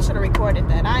like, I should have recorded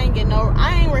that. I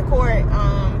ain't record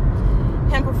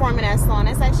him performing that song.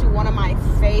 That's actually one of my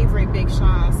favorite Big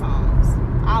Sean songs.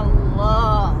 I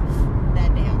love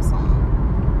that damn song.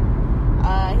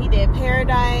 He did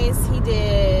Paradise. He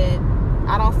did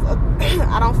I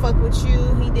Don't Fuck With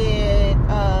You. He did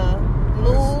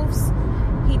Moves.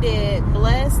 He did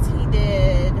Blessed. He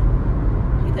did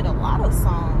a lot of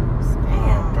songs.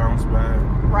 Damn. Bounce Back.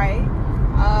 Right.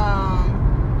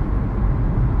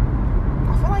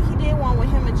 I feel like he did one with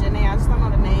him and Janae. I just don't know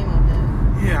the name of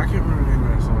it. Yeah, I can't remember the name of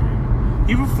that song either.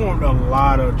 He performed a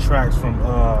lot of tracks from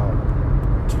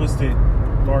Twisted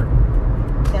Dark,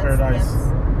 Paradise,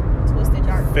 Twisted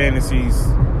Dark, Fantasies,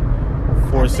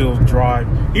 Forest Hills Drive.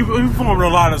 He performed a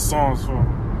lot of songs from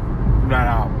that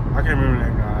album. I can't remember the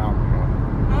name of that album.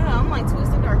 I don't know. I'm like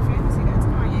Twisted Dark Fantasy. That's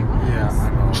Kanye West. Yeah, I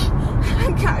know.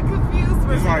 I got confused.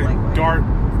 It's like Dark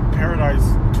Paradise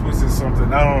Twisted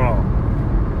something. I don't know.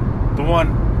 The one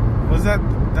was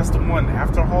that's the one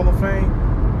after Hall of Fame.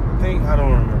 I think I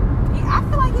don't remember. I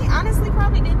feel like he honestly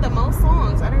probably did the most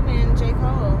songs other than J.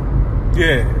 Cole.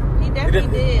 Yeah. He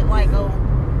definitely did like a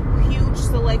huge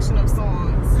selection of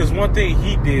songs. Because one thing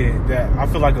he did that I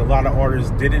feel like a lot of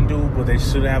artists didn't do, but they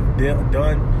should have done,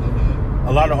 Mm-hmm.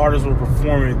 a lot of artists were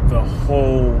performing the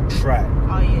whole track.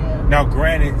 Oh, yeah. Now,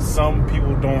 granted, some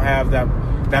people don't have that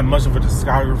much of a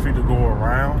discography to go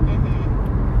around.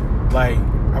 Mm-hmm. Like,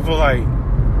 I feel like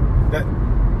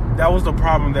that was the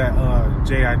problem that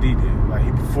JID did. Like,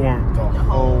 he performed the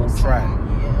whole track.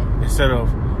 Yeah. Instead of...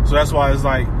 So that's why it's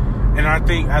like... And I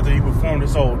think after he performed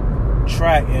this whole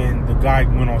track and the guy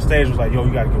went on stage was like, yo,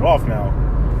 you got to get off now.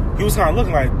 He was kind of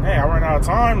looking like, hey, I ran out of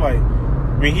time. Like,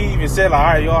 I mean, he even said, like, all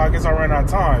right, yo, I guess I ran out of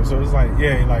time. So it's like,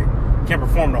 yeah, like, you can't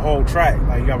perform the whole track.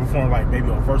 Like, you got to perform, like, maybe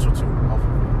a verse or two off of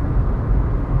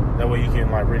it. That way you can,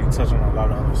 like, really touch on a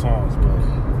lot of other songs.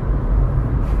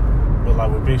 But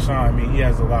like, with Big Sean, I mean, he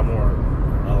has a lot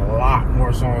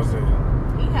more songs than...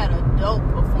 He had a dope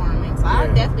performance. I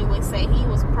definitely would say he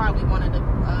was probably one of the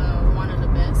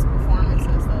best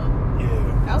performances. So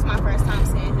yeah, that was my first time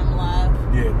seeing him live.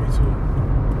 Yeah, me too.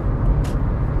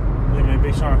 Yeah, man,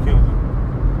 Big Sean killed it.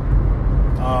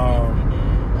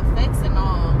 Effects and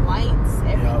all, lights,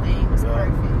 everything was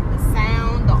perfect. The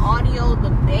sound, the audio,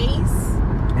 the bass.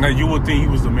 Now you would think he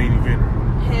was the main eventer.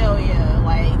 Hell yeah!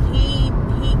 Like he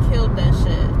killed that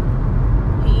shit.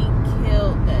 He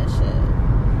killed that shit.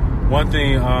 One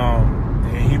thing,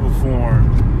 he performed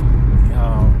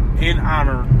in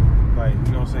honor, like,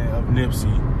 you know what I'm saying, of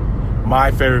Nipsey.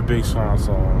 My favorite Big Sean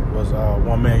song was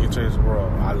One Man Can Change the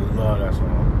World. I love that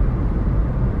song.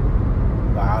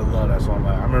 Like, I love that song.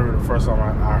 Like, I remember the first time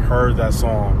I heard that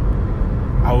song,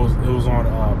 it was on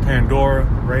Pandora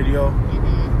radio,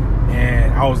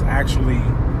 and I was actually,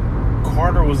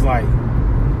 Carter was like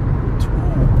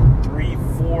 2, 3,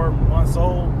 4 months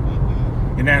old,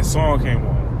 and that song came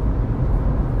on.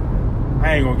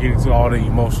 I ain't gonna get into all the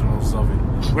emotionals of it,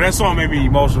 but that song made me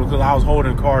emotional because I was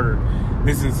holding Carter,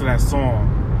 listening to that song,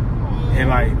 and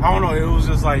like, I don't know, it was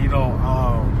just like,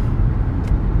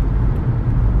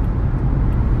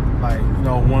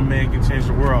 one man can change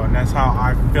the world, and that's how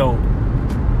I felt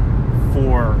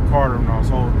for Carter when I was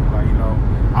holding him. Like,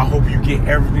 I hope you get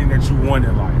everything that you want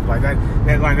in life. Like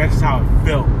that's just how it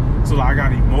felt. So like, I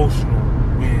got emotional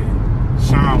when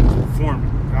Sean was performing.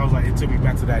 And I was like, it took me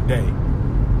back to that day.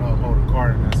 I was holding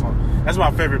Carter in that song. That's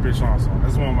my favorite Big Sean song.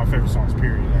 That's one of my favorite songs,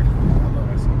 period, actually. I love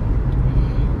that song.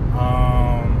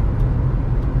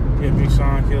 Yeah, Big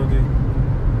Sean killed it.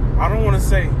 I don't want to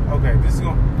say, okay, this is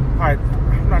going to, alright,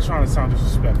 I'm not trying to sound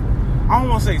disrespectful. I don't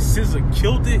want to say SZA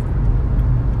killed it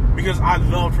because I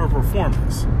loved her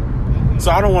performance.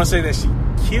 So I don't want to say that she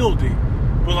killed it,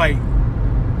 but like,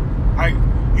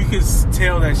 you can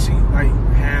tell that she like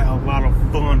had a lot of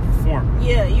fun performing.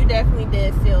 Yeah, you definitely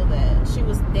did feel that. She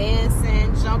was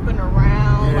dancing, jumping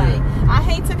around. Yeah. Like, I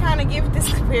hate to kind of give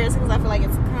this comparison because I feel like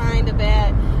it's kind of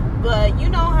bad. But you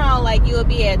know how like you'll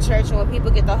be at church and when people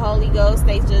get the Holy Ghost,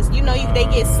 they just, they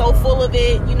get so full of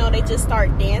it, they just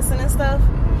start dancing and stuff.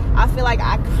 I feel like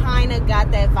I kind of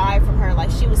got that vibe from her. Like,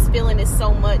 she was feeling it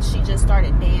so much, she just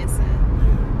started dancing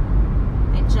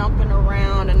and jumping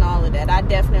around and all of that. I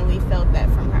definitely felt that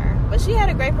from her. But she had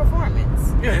a great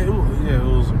performance. Yeah, it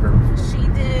was a great performance. She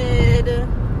did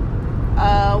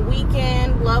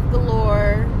Weekend, Love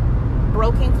Galore,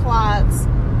 Broken Clocks,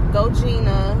 Go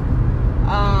Gina,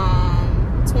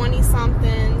 20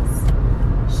 Somethings.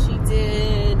 She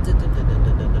did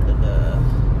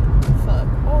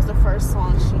what was the first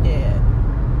song she did?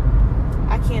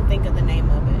 I can't think of the name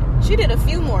of it. She did a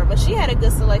few more, but she had a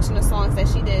good selection of songs that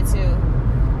she did too.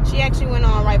 She actually went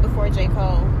on right before J.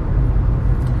 Cole.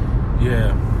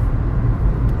 Yeah.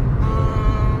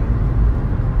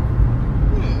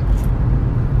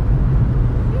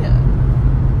 Yeah.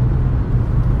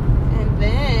 And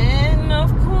then, of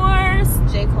course,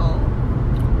 J. Cole.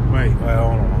 Wait,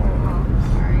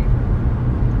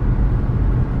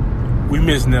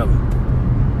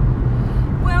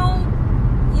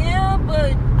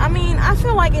 I mean, I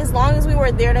feel like as long as we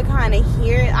were there to kind of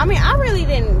hear it. I mean, I really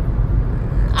didn't.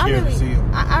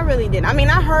 I really didn't. I mean,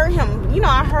 I heard him. You know,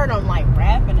 I heard him like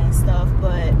rapping and stuff,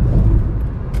 but.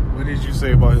 What did you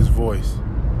say about his voice?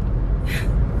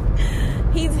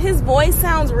 His voice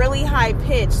sounds really high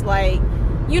pitched. Like,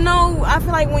 you know, I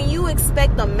feel like when you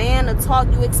expect a man to talk,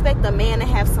 you expect a man to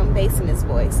have some bass in his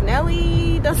voice.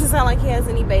 Nelly doesn't sound like he has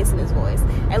any bass in his voice.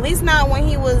 At least not when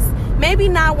he was. Maybe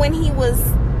not when he was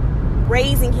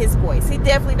raising his voice. He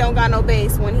definitely don't got no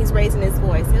bass when he's raising his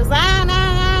voice. It was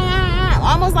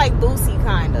almost like Boosie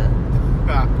kind of.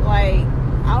 Like,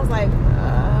 I was like,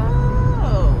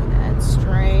 oh, that's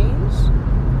strange.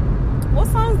 What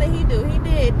songs did he do? He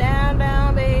did Down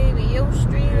Down Baby, Yo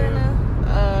Street, he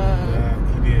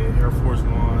did Air Force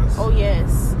Ones. Oh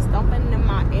yes, Stomping in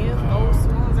My Air Force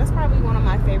Ones. That's probably one of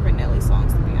my favorite Nelly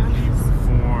songs, to be honest. He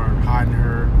performed Hiding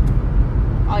Her.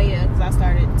 Oh yeah, because I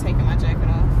started taking my jacket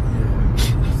off. Yeah,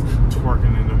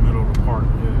 twerking in the middle of the park.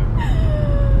 Yeah.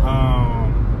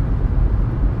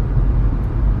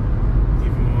 If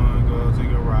you wanna go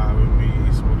take a ride with me,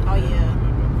 oh yeah.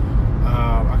 I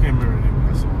can't remember the name of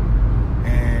that song.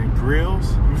 And Grills,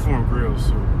 he performed Grills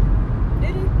too.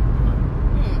 Did he?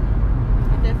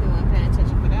 I definitely wasn't paying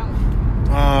attention for that one.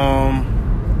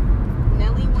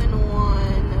 Nelly went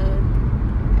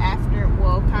on after,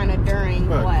 well, kind of during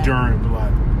Black. During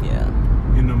Black. Yeah.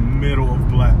 In the middle of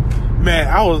Black. Man,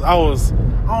 I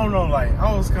don't know, like,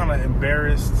 I was kind of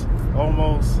embarrassed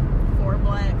almost. For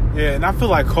Black. Yeah, and I feel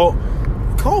like Cole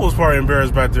was probably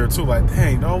embarrassed back there too. Like,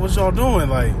 dang, dog, what y'all doing?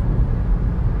 Like,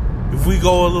 if we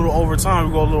go a little over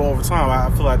time, I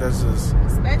feel like that's just...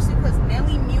 Especially because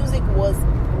Nelly music was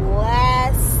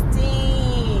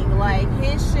blasting. Like,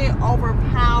 his shit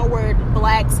overpowered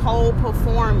Black's whole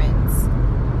performance.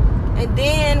 And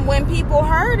then when people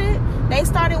heard it, they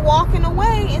started walking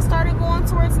away and started going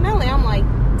towards Nelly. I'm like,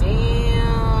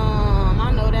 damn,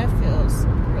 I know that feels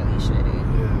really shitty.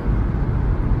 Yeah.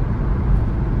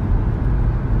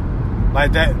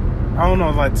 Like that, I don't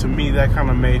know, like to me, that kind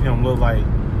of made him look like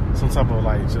some type of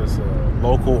like just a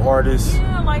local artist.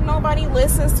 Yeah, like nobody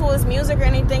listens to his music or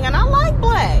anything. And I like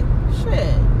Black.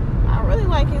 Shit. I really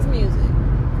like his music.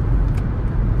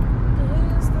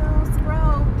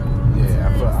 Yeah, I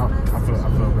feel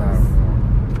bad.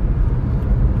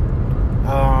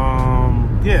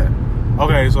 Yeah.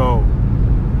 Okay, so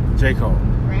J. Cole.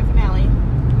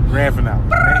 Grand finale.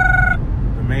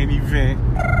 The main event.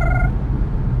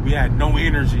 We had no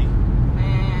energy.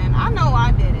 Man, I know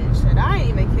I didn't. Shit, I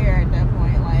didn't even care at that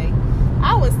point. Like,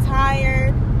 I was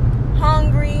tired,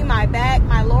 hungry, my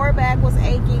lower back was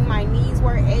aching, my knees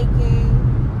were aching.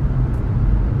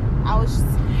 I was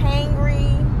just hangry.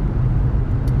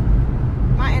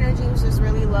 My energy was just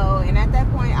really low, and at that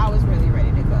point I was really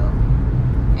ready to go.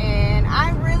 And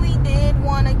I really did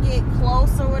want to get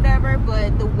close or whatever,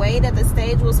 but the way that the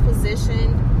stage was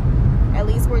positioned, at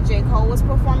least where J. Cole was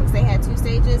performing, because they had two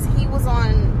stages,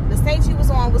 the stage he was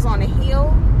on a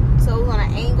hill, so it was on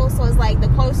an angle, so it's like the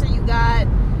closer you got,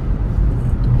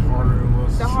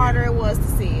 the harder it was to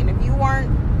see. And if you weren't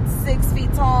 6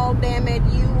 feet tall, damn it,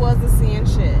 you wasn't seeing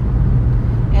shit.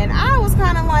 And I was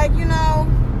kind of like, you know,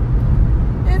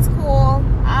 it's cool.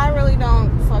 I really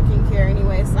don't fucking care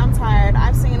anyways. I'm tired.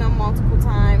 I've seen him multiple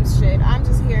times. Shit. I'm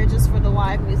just here just for the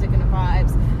live music and the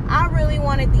vibes. I really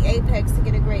wanted the Apex to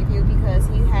get a great view because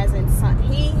he's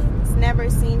never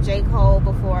seen J. Cole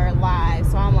before live.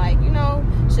 So I'm like, you know,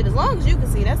 shit, as long as you can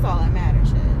see, that's all that matters.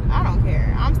 Shit. I don't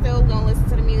care. I'm still gonna listen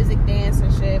to the music, dance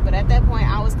and shit. But at that point,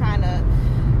 I was kind of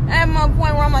at my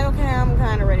point where I'm like, okay, I'm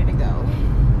kind of ready to go.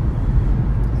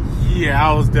 Yeah,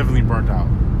 I was definitely burnt out.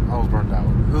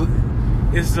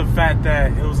 It's the fact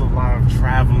that it was a lot of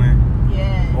traveling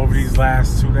over these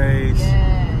last 2 days.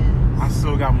 Yes. I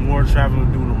still got more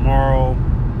traveling to do tomorrow.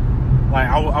 Like,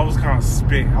 I was kind of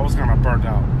spent. I was kind of burnt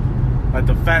out. Like,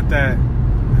 the fact that,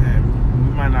 man,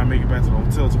 we might not make it back to the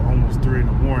hotel till almost 3 in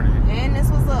the morning. And this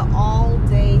was an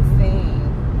all-day thing.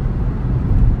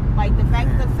 Like, the fact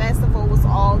that the festival was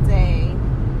all day,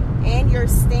 and you're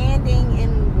standing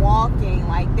and walking,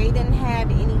 like, they didn't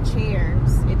have any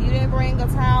chairs. If you didn't bring a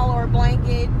towel or a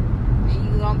blanket,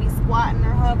 you're gonna be squatting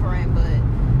or hovering. But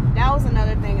that was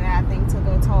another thing that I think took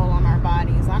a toll on our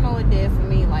bodies. I know it did for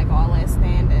me, like all that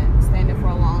standing for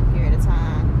a long period of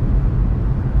time.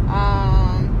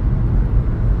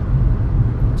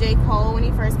 J. Cole, when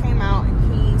he first came out,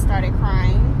 he started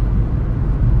crying.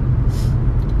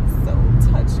 So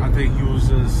touching. I think he was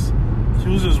just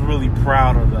really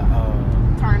proud of the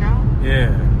turnout.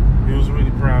 Yeah, he was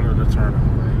really proud of the turnout.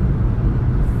 Like,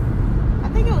 I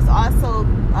think it was also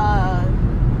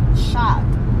shock,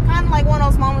 kind of like one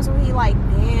of those moments where he like,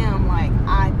 damn, like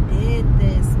I did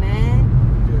this, man.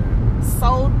 Yeah.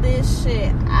 Sold this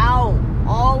shit out.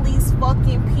 All these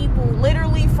fucking people,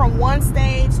 literally from one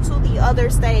stage to the other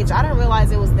stage. I didn't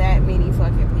realize it was that many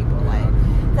fucking people. Like,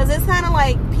 because it's kind of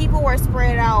like people were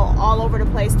spread out all over the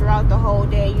place throughout the whole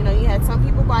day. You know, you had some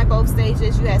people by both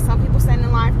stages. You had some people standing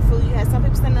in line for food. You had some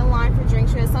people standing in line for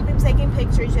drinks. You had some people taking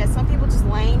pictures. You had some people just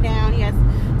laying down. You had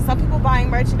some people buying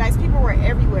merchandise. People were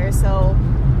everywhere. So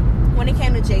when it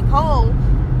came to J. Cole,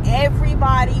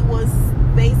 everybody was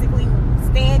basically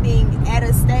standing at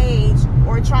a stage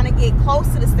or trying to get close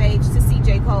to the stage to see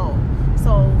J. Cole.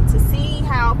 So to see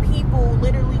how people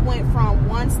literally went from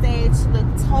one stage to the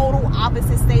total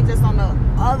opposite stage that's on the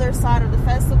other side of the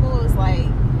festival is like,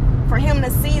 for him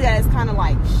to see that, it's kind of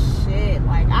like, shit.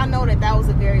 Like, I know that was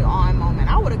a very on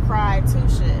moment. I would have cried too,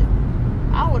 shit.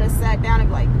 I would have sat down and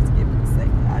be like, just give me a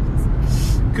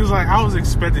second. Because, like, I was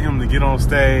expecting him to get on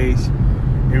stage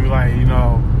and be like, you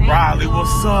know, Riley,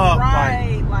 what's up?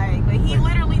 Right, like, but he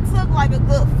literally took like a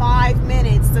good 5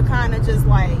 minutes to kind of just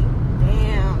like,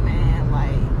 damn, man,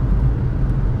 like,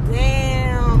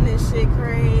 damn, this shit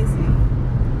crazy.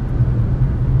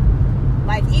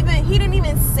 Like, even, he didn't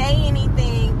even say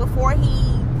anything before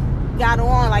he got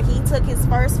on. Like, he took his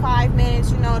first 5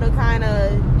 minutes, you know, to kind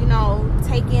of, you know,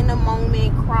 take in the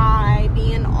moment, cry,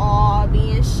 be in awe,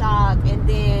 be in shock, and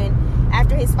then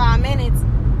after his 5 minutes,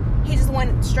 he just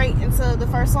went straight into the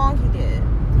first song he did.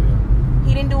 Yeah.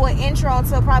 He didn't do an intro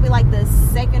until probably like the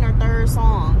second or third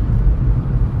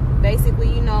song. Basically,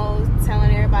 you know,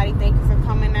 telling everybody thank you for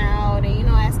coming out and, you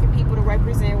know, asking people to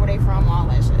represent where they from, all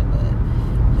that shit.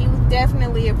 But he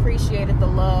definitely appreciated the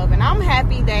love. And I'm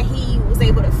happy that he was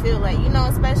able to feel that, you know,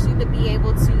 especially to be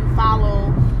able to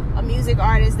follow a music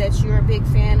artist that you're a big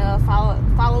fan of,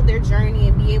 follow their journey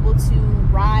and be able to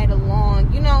ride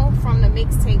along, you know, from the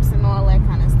mixtapes and all that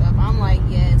kind of stuff. I'm like,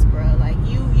 yes, bro, like,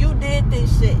 you did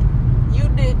this shit. You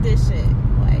did this shit.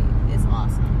 Like, it's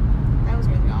awesome. That was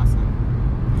really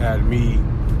awesome. Had me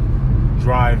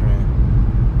driving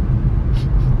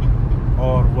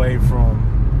all the way from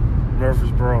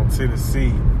Murfreesboro,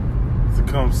 Tennessee to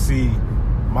come see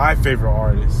my favorite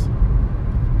artist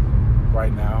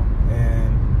right now,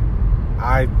 and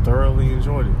I thoroughly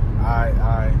enjoyed it.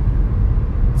 I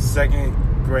second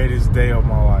greatest day of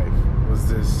my life was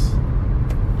this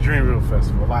DreamVille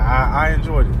Festival. Like, I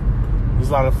enjoyed it. It was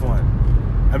a lot of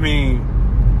fun. I mean,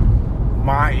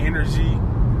 my energy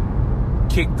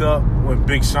kicked up when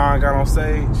Big Sean got on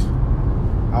stage.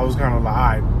 I was kind of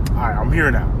like, all right, I'm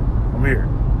here now. I'm here.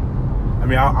 I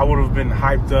mean, I would have been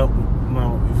hyped up, you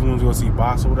know, if we wanted to go see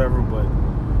Boss or whatever, but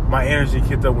my energy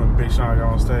kicked up when Big Sean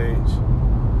got on stage.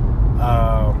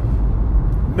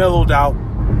 Mellowed out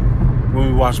when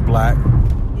we watched Black.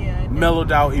 Yeah.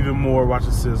 Mellowed out even more watching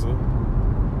SZA.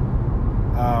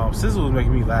 SZA was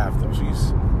making me laugh though.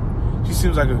 She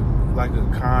seems like a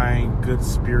kind, good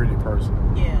spirited person.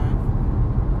 Yeah.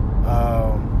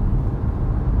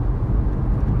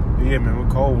 Yeah, man. When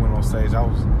Cole went on stage, I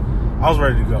was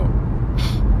ready to go.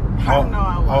 I know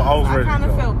I was. I was ready to go. I kind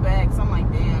of felt bad because I'm like,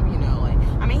 damn, you know, like,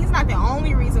 I mean, he's not the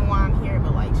only reason why I'm here,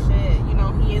 but like, shit, you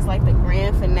know, he is like the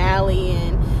grand finale,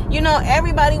 and, you know,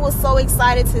 everybody was so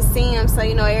excited to see him, so,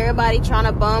 you know, everybody trying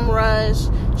to bum rush,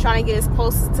 trying to get as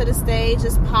close to the stage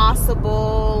as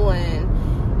possible, and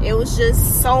it was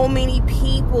just so many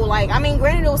people. Like, I mean,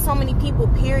 granted, it was so many people,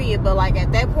 period, but like,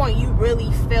 at that point, you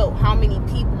really felt how many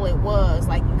people it was.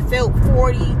 Like, you felt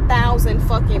 40,000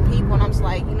 fucking people, and I'm just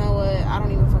like, you know what, I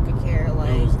don't even fucking care. Like,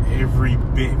 it was every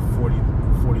bit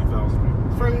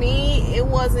 40,000. For me, it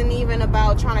wasn't even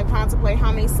about trying to contemplate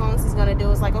how many songs he's gonna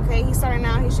do. It's like, okay, he's starting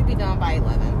out, he should be done by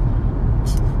 11.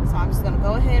 So I'm just gonna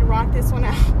go ahead and rock this one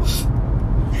out.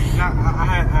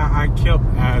 I kept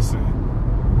asking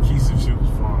Keex if she was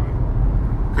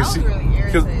fine. I was really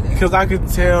irritated. Because I could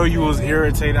tell you was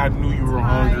irritated. I knew you were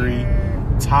hungry,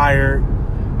 tired.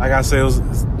 Like I said, it was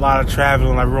a lot of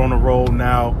traveling. Like, we're on the road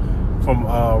now from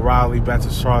Raleigh back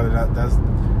to Charlotte.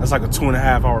 That's like a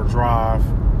 2.5 hour drive.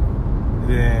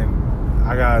 Then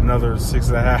I got another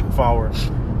 6.5 hour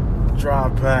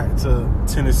drive back to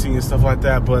Tennessee and stuff like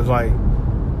that. But like,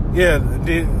 yeah,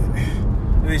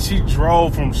 then she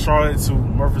drove from Charlotte to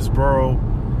Murfreesboro.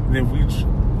 And then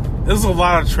there's a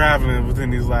lot of traveling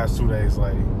within these last 2 days.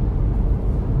 Like,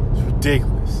 it's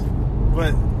ridiculous.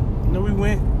 But, you know, we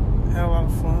went, had a lot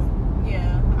of fun.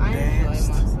 Yeah, I enjoyed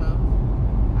myself.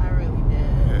 I really did.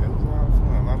 Yeah, it was a lot of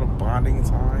fun. A lot of bonding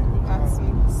time. Got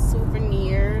some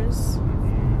souvenirs.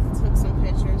 Took some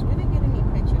pictures. We didn't get any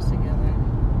pictures together.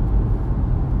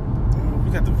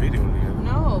 We got the video together.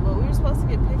 No, but we were supposed to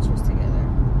get pictures together.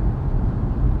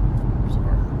 I'm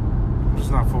sorry. I'm just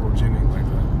not not photogenic like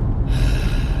that.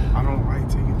 I don't like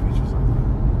taking pictures like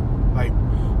that.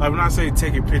 Like when I say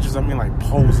taking pictures, I mean like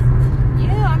posing.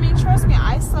 Yeah, I mean, trust me,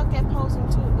 I suck at posing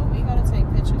too, but we gotta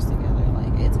take pictures together.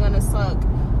 Like, it's gonna suck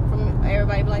from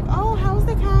everybody be like, oh, how was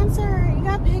the concert? You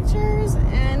got pictures?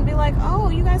 And be like, oh,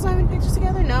 you guys don't have any pictures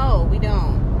together? No, we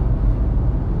don't.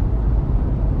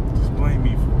 Just blame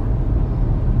me for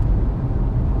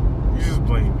it. You just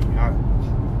blame me.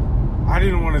 I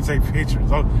didn't want to take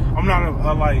pictures. I'm not I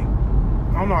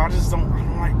don't know. I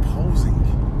don't like posing.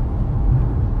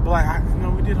 But like,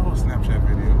 we did a whole Snapchat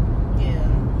video. Yeah.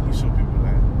 You show people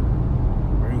that.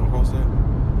 Are you gonna post that? I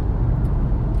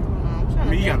don't know. I'm trying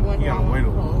to think when you gotta wait a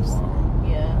little post. while.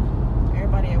 Yeah.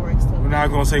 Everybody at work still. We're not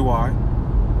gonna say why.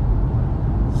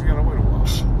 Just gotta wait a while.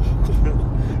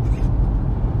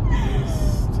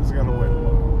 just gotta wait a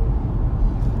while.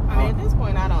 I mean, at this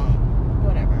point, I don't.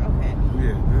 Whatever. Okay.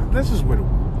 Yeah. Let's just wait a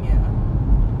while.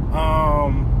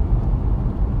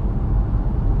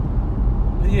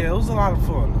 Yeah, it was a lot of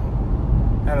fun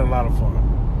though. Had a lot of fun.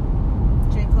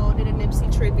 J. Cole did a Nipsey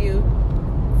tribute.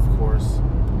 Of course.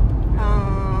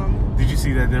 Yeah. Did you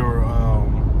see that they were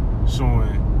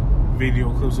showing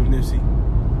video clips of Nipsey?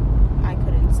 I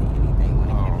couldn't see anything when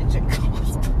it came to J. Cole.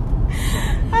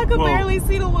 I could barely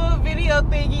see the little video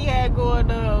thing he had going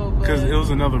on. Because it was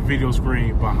another video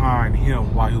screen behind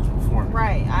him while he was performing.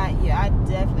 Right. I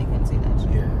definitely couldn't see that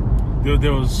shit. Yeah. They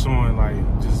was showing like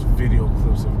just video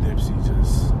clips of Nipsey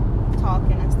just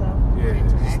talking and stuff. Yeah,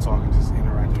 just talking, just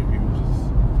interacting with people, just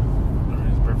doing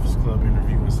his Breakfast Club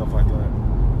interview and stuff like that.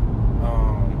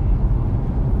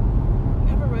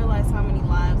 Never realized how many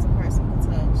lives a person can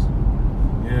touch.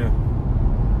 Yeah.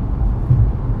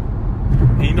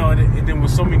 And, and then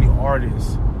with so many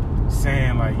artists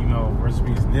saying like,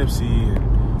 recipes Nipsey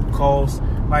and Cole,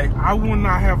 like I would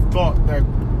not have thought that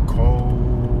Cole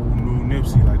knew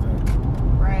Nipsey like that.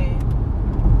 Right.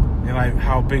 And like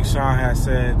how Big Sean had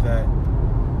said that,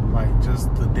 like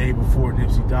just the day before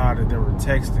Nipsey died, that they were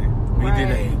texting. When he did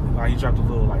that, like he dropped a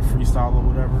little like freestyle or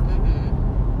whatever.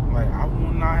 Mm-hmm. Like I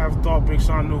would not have thought Big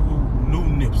Sean knew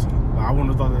Nipsey. Like, I wouldn't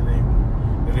have thought that they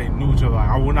knew each other. Like,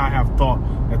 I would not have thought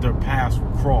that their paths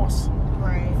would cross.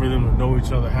 Right. For them to know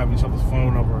each other, have each other's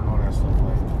phone number and all that stuff.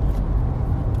 Like,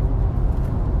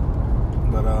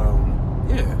 but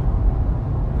yeah,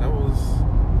 that was.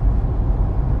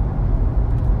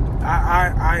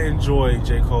 I enjoyed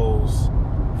J. Cole's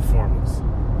performance,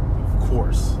 of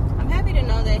course. I'm happy to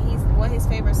know that what his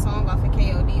favorite song off of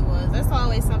KOD was. That's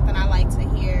always something I like to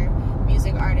hear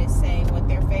music artists say, what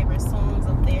their favorite songs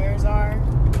of theirs are.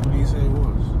 What did he say it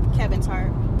was? Kevin's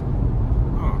Heart.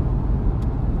 Huh.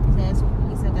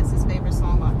 He said that's his favorite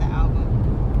song off the album.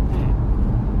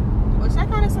 Which that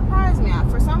kind of surprised me.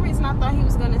 For some reason I thought he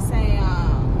was going to say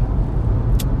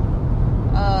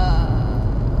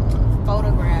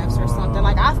Photographs or something.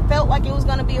 Like, I felt like it was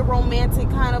going to be a romantic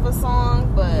kind of a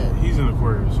song, but... Yeah, he's an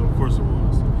Aquarius, so of course it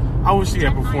was. I wish he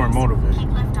had performed Motivate.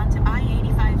 Keep left onto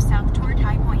I-85 south toward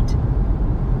High Point.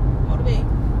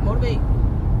 Motivate.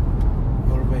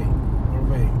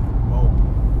 Oh,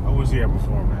 I wish he had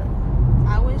performed that.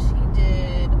 I wish he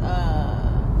did,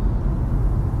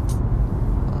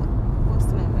 what's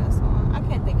the name of that song? I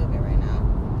can't think of it right now.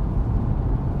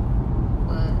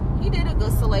 But he did a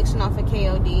good selection off of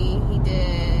KOD. He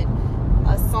did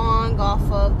a song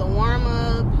off of The Warm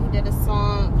Up. He did a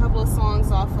couple of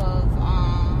songs off of,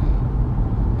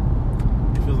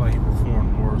 It feels like he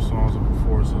performed more songs of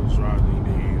Before So Drive than he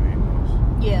did anything else.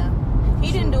 Yeah.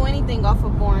 He didn't do anything off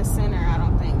of Born Sinner, I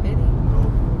don't think, did he?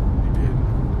 No, he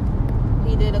didn't.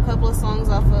 He did a couple of songs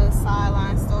off of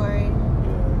Sideline Story.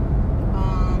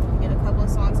 Yeah. He did a couple of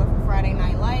songs off of Friday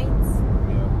Night Lights.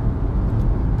 Yeah.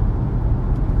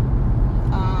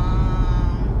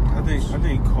 I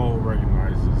think Cole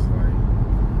recognizes like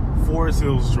Forest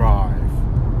Hills Drive.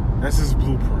 That's his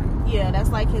blueprint. Yeah, that's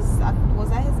like his. Was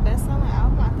that his best-selling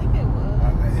album? I think it was.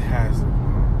 It hasn't.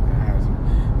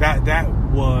 That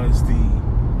was the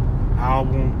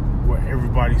album where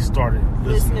everybody started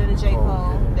listening to J.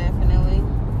 Cole. Yeah. Definitely.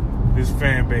 His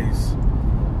fan base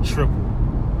tripled,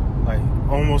 like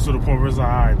almost to the point where it's like,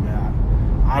 all right, man,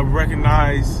 I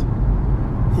recognize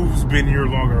who's been here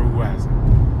longer and who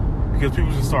hasn't, because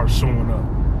people just start showing up.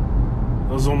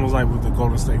 It was almost like with the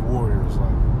Golden State Warriors,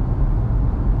 like.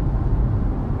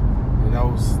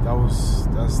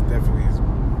 That's definitely his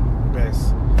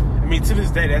best. I mean, to this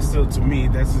day, that's still, to me,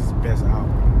 that's his best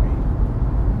album.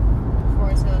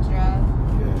 Forest Hills Drive.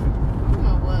 Yeah. I don't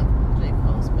know what J.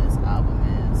 Cole's best album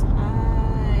is.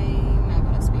 I'm not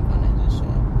gonna speak on that just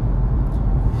yet.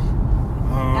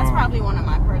 That's probably one of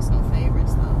my personal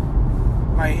favorites, though.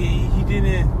 Like he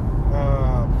didn't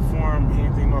perform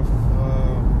anything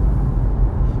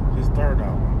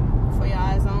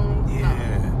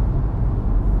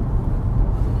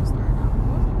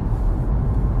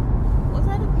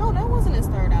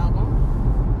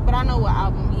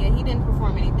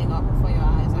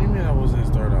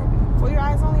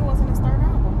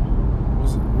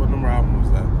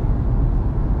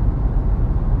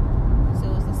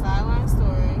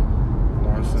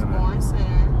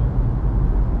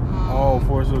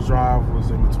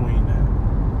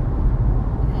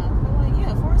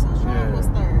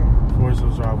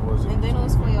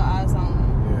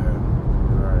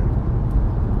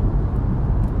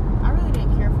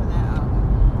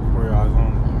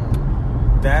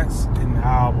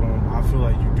feel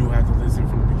like you do have to listen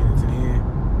from the beginning to the end.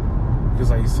 Because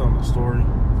like he's telling a story.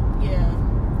 Yeah.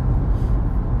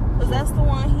 Because that's the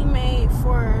one he made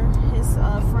for his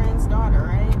friend's daughter,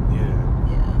 right? Yeah.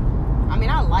 Yeah. I mean,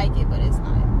 I like it, but it's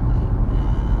not like,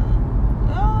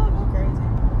 oh, go crazy.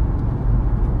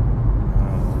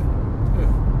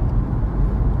 Yeah.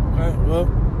 Okay, well,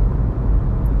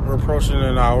 we're approaching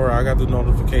an hour. I got the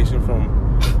notification from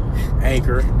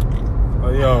Anchor. Oh,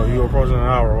 yo, you approaching an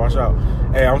hour. Watch out.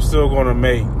 Hey, I'm still going to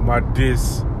make my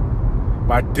diss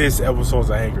episodes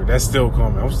of Anchor. That's still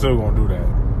coming. I'm still going to do that.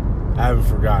 I haven't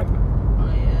forgotten. Oh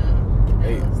yeah.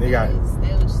 They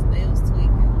was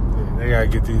tweaking. They gotta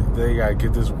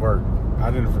get this work. I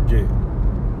didn't forget.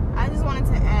 I just wanted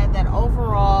to add that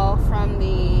overall, from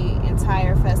the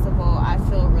entire festival, I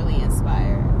feel really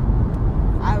inspired.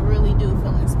 I really do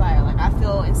feel inspired. Like, I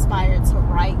feel inspired to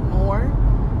write more.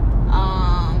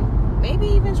 Maybe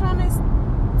even trying to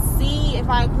see if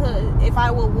I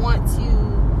would want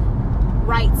to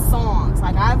write songs.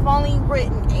 Like, I've only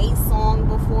written a song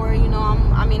before, you know.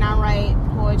 I write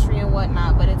poetry and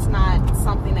whatnot, but it's not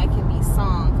something that can be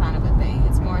sung, kind of a thing.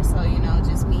 It's more so, you know,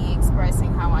 just me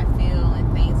expressing how I feel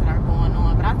and things that are going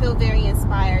on. But I feel very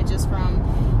inspired just from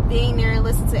being there and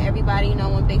listening to everybody. You know,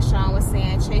 when Big Sean was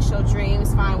saying, chase your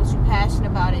dreams, find what you're passionate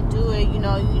about and do it. You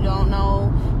know, you don't know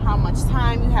how much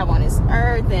time you have on this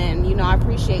earth. And, you know, I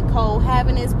appreciate Cole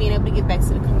having this, being able to get back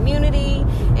to the community.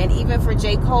 And even for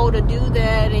J. Cole to do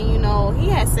that. And, you know, he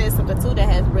has said something, too, that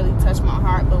has really touched my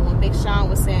heart. But when Big Sean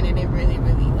was saying it, it really,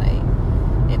 really, like,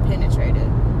 it penetrated.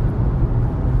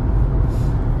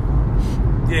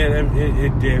 Yeah,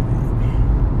 it did.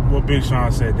 What Big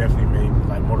Sean said definitely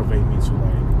motivate me to,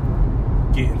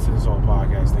 like, get into this whole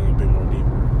podcast thing a bit more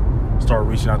deeper. Start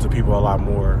reaching out to people a lot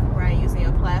more. Right, using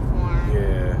your platform.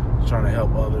 Yeah, trying to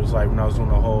help others. Like, when I was doing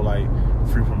the whole, like,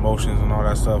 free promotions and all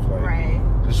that stuff. Like, right.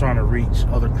 Just trying to reach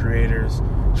other creators.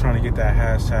 Trying to get that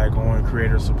hashtag going.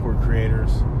 Creators support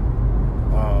creators.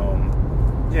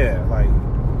 Yeah, like,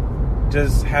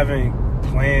 just having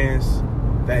plans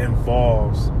that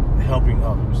involves helping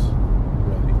others,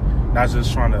 really. Not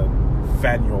just trying to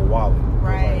fatten your wallet.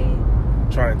 Right.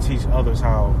 Like, trying to teach others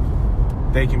how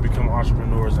they can become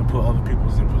entrepreneurs and put other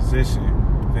people in position,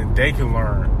 then they can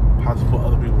learn how to put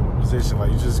other people in position.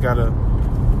 Like, you just gotta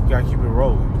keep it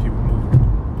rolling, keep it moving.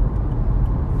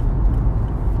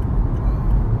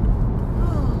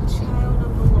 Oh, child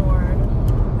of the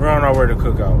Lord. We're on our way to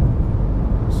cookout,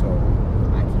 so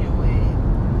I can't wait.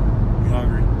 You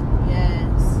hungry?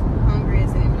 Yes. Hungry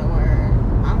isn't even a word.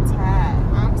 I'm tired.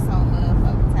 I'm so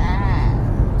motherfucking tired.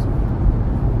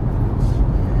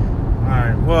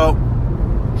 Alright, well,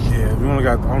 yeah, we only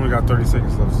got 30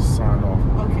 seconds left to sign off.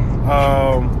 Okay.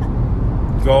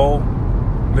 Go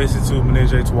listen to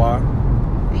Menage a Trois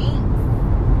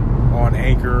on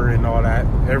Anchor and all that.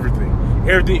 Everything.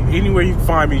 Anywhere you can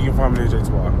find me, you can find Menage a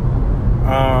Trois.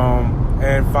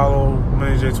 And follow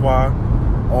Menage a Trois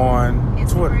on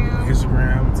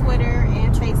Instagram, Twitter,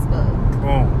 and Facebook.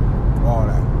 Boom. All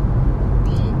that.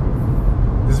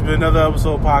 This has been another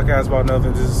episode of Podcast About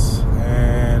Nothing.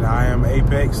 And I am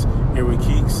Apex here with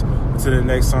Keex. Until the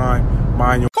next time,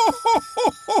 mind your...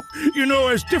 You know,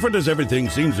 as different as everything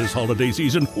seems this holiday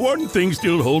season, one thing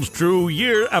still holds true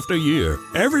year after year.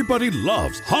 Everybody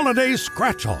loves holiday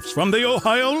scratch-offs from the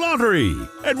Ohio Lottery.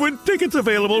 And with tickets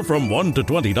available from $1 to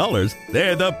 $20,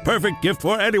 they're the perfect gift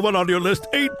for anyone on your list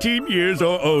 18 years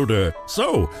or older.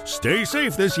 So, stay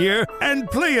safe this year and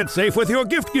play it safe with your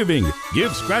gift giving.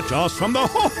 Give scratch-offs from the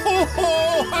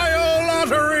Ohio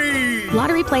Lottery!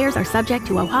 Lottery players are subject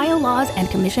to Ohio laws and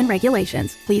commission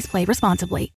regulations. Please play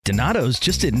responsibly. Donato's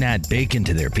just didn't add bacon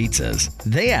to their pizzas.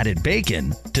 They added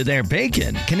bacon to their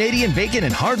bacon. Canadian bacon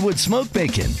and hardwood smoked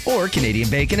bacon. Or Canadian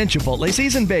bacon and Chipotle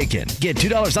seasoned bacon. Get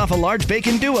 $2 off a large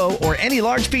bacon duo or any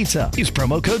large pizza. Use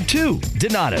promo code 2.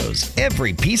 Donato's.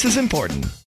 Every piece is important.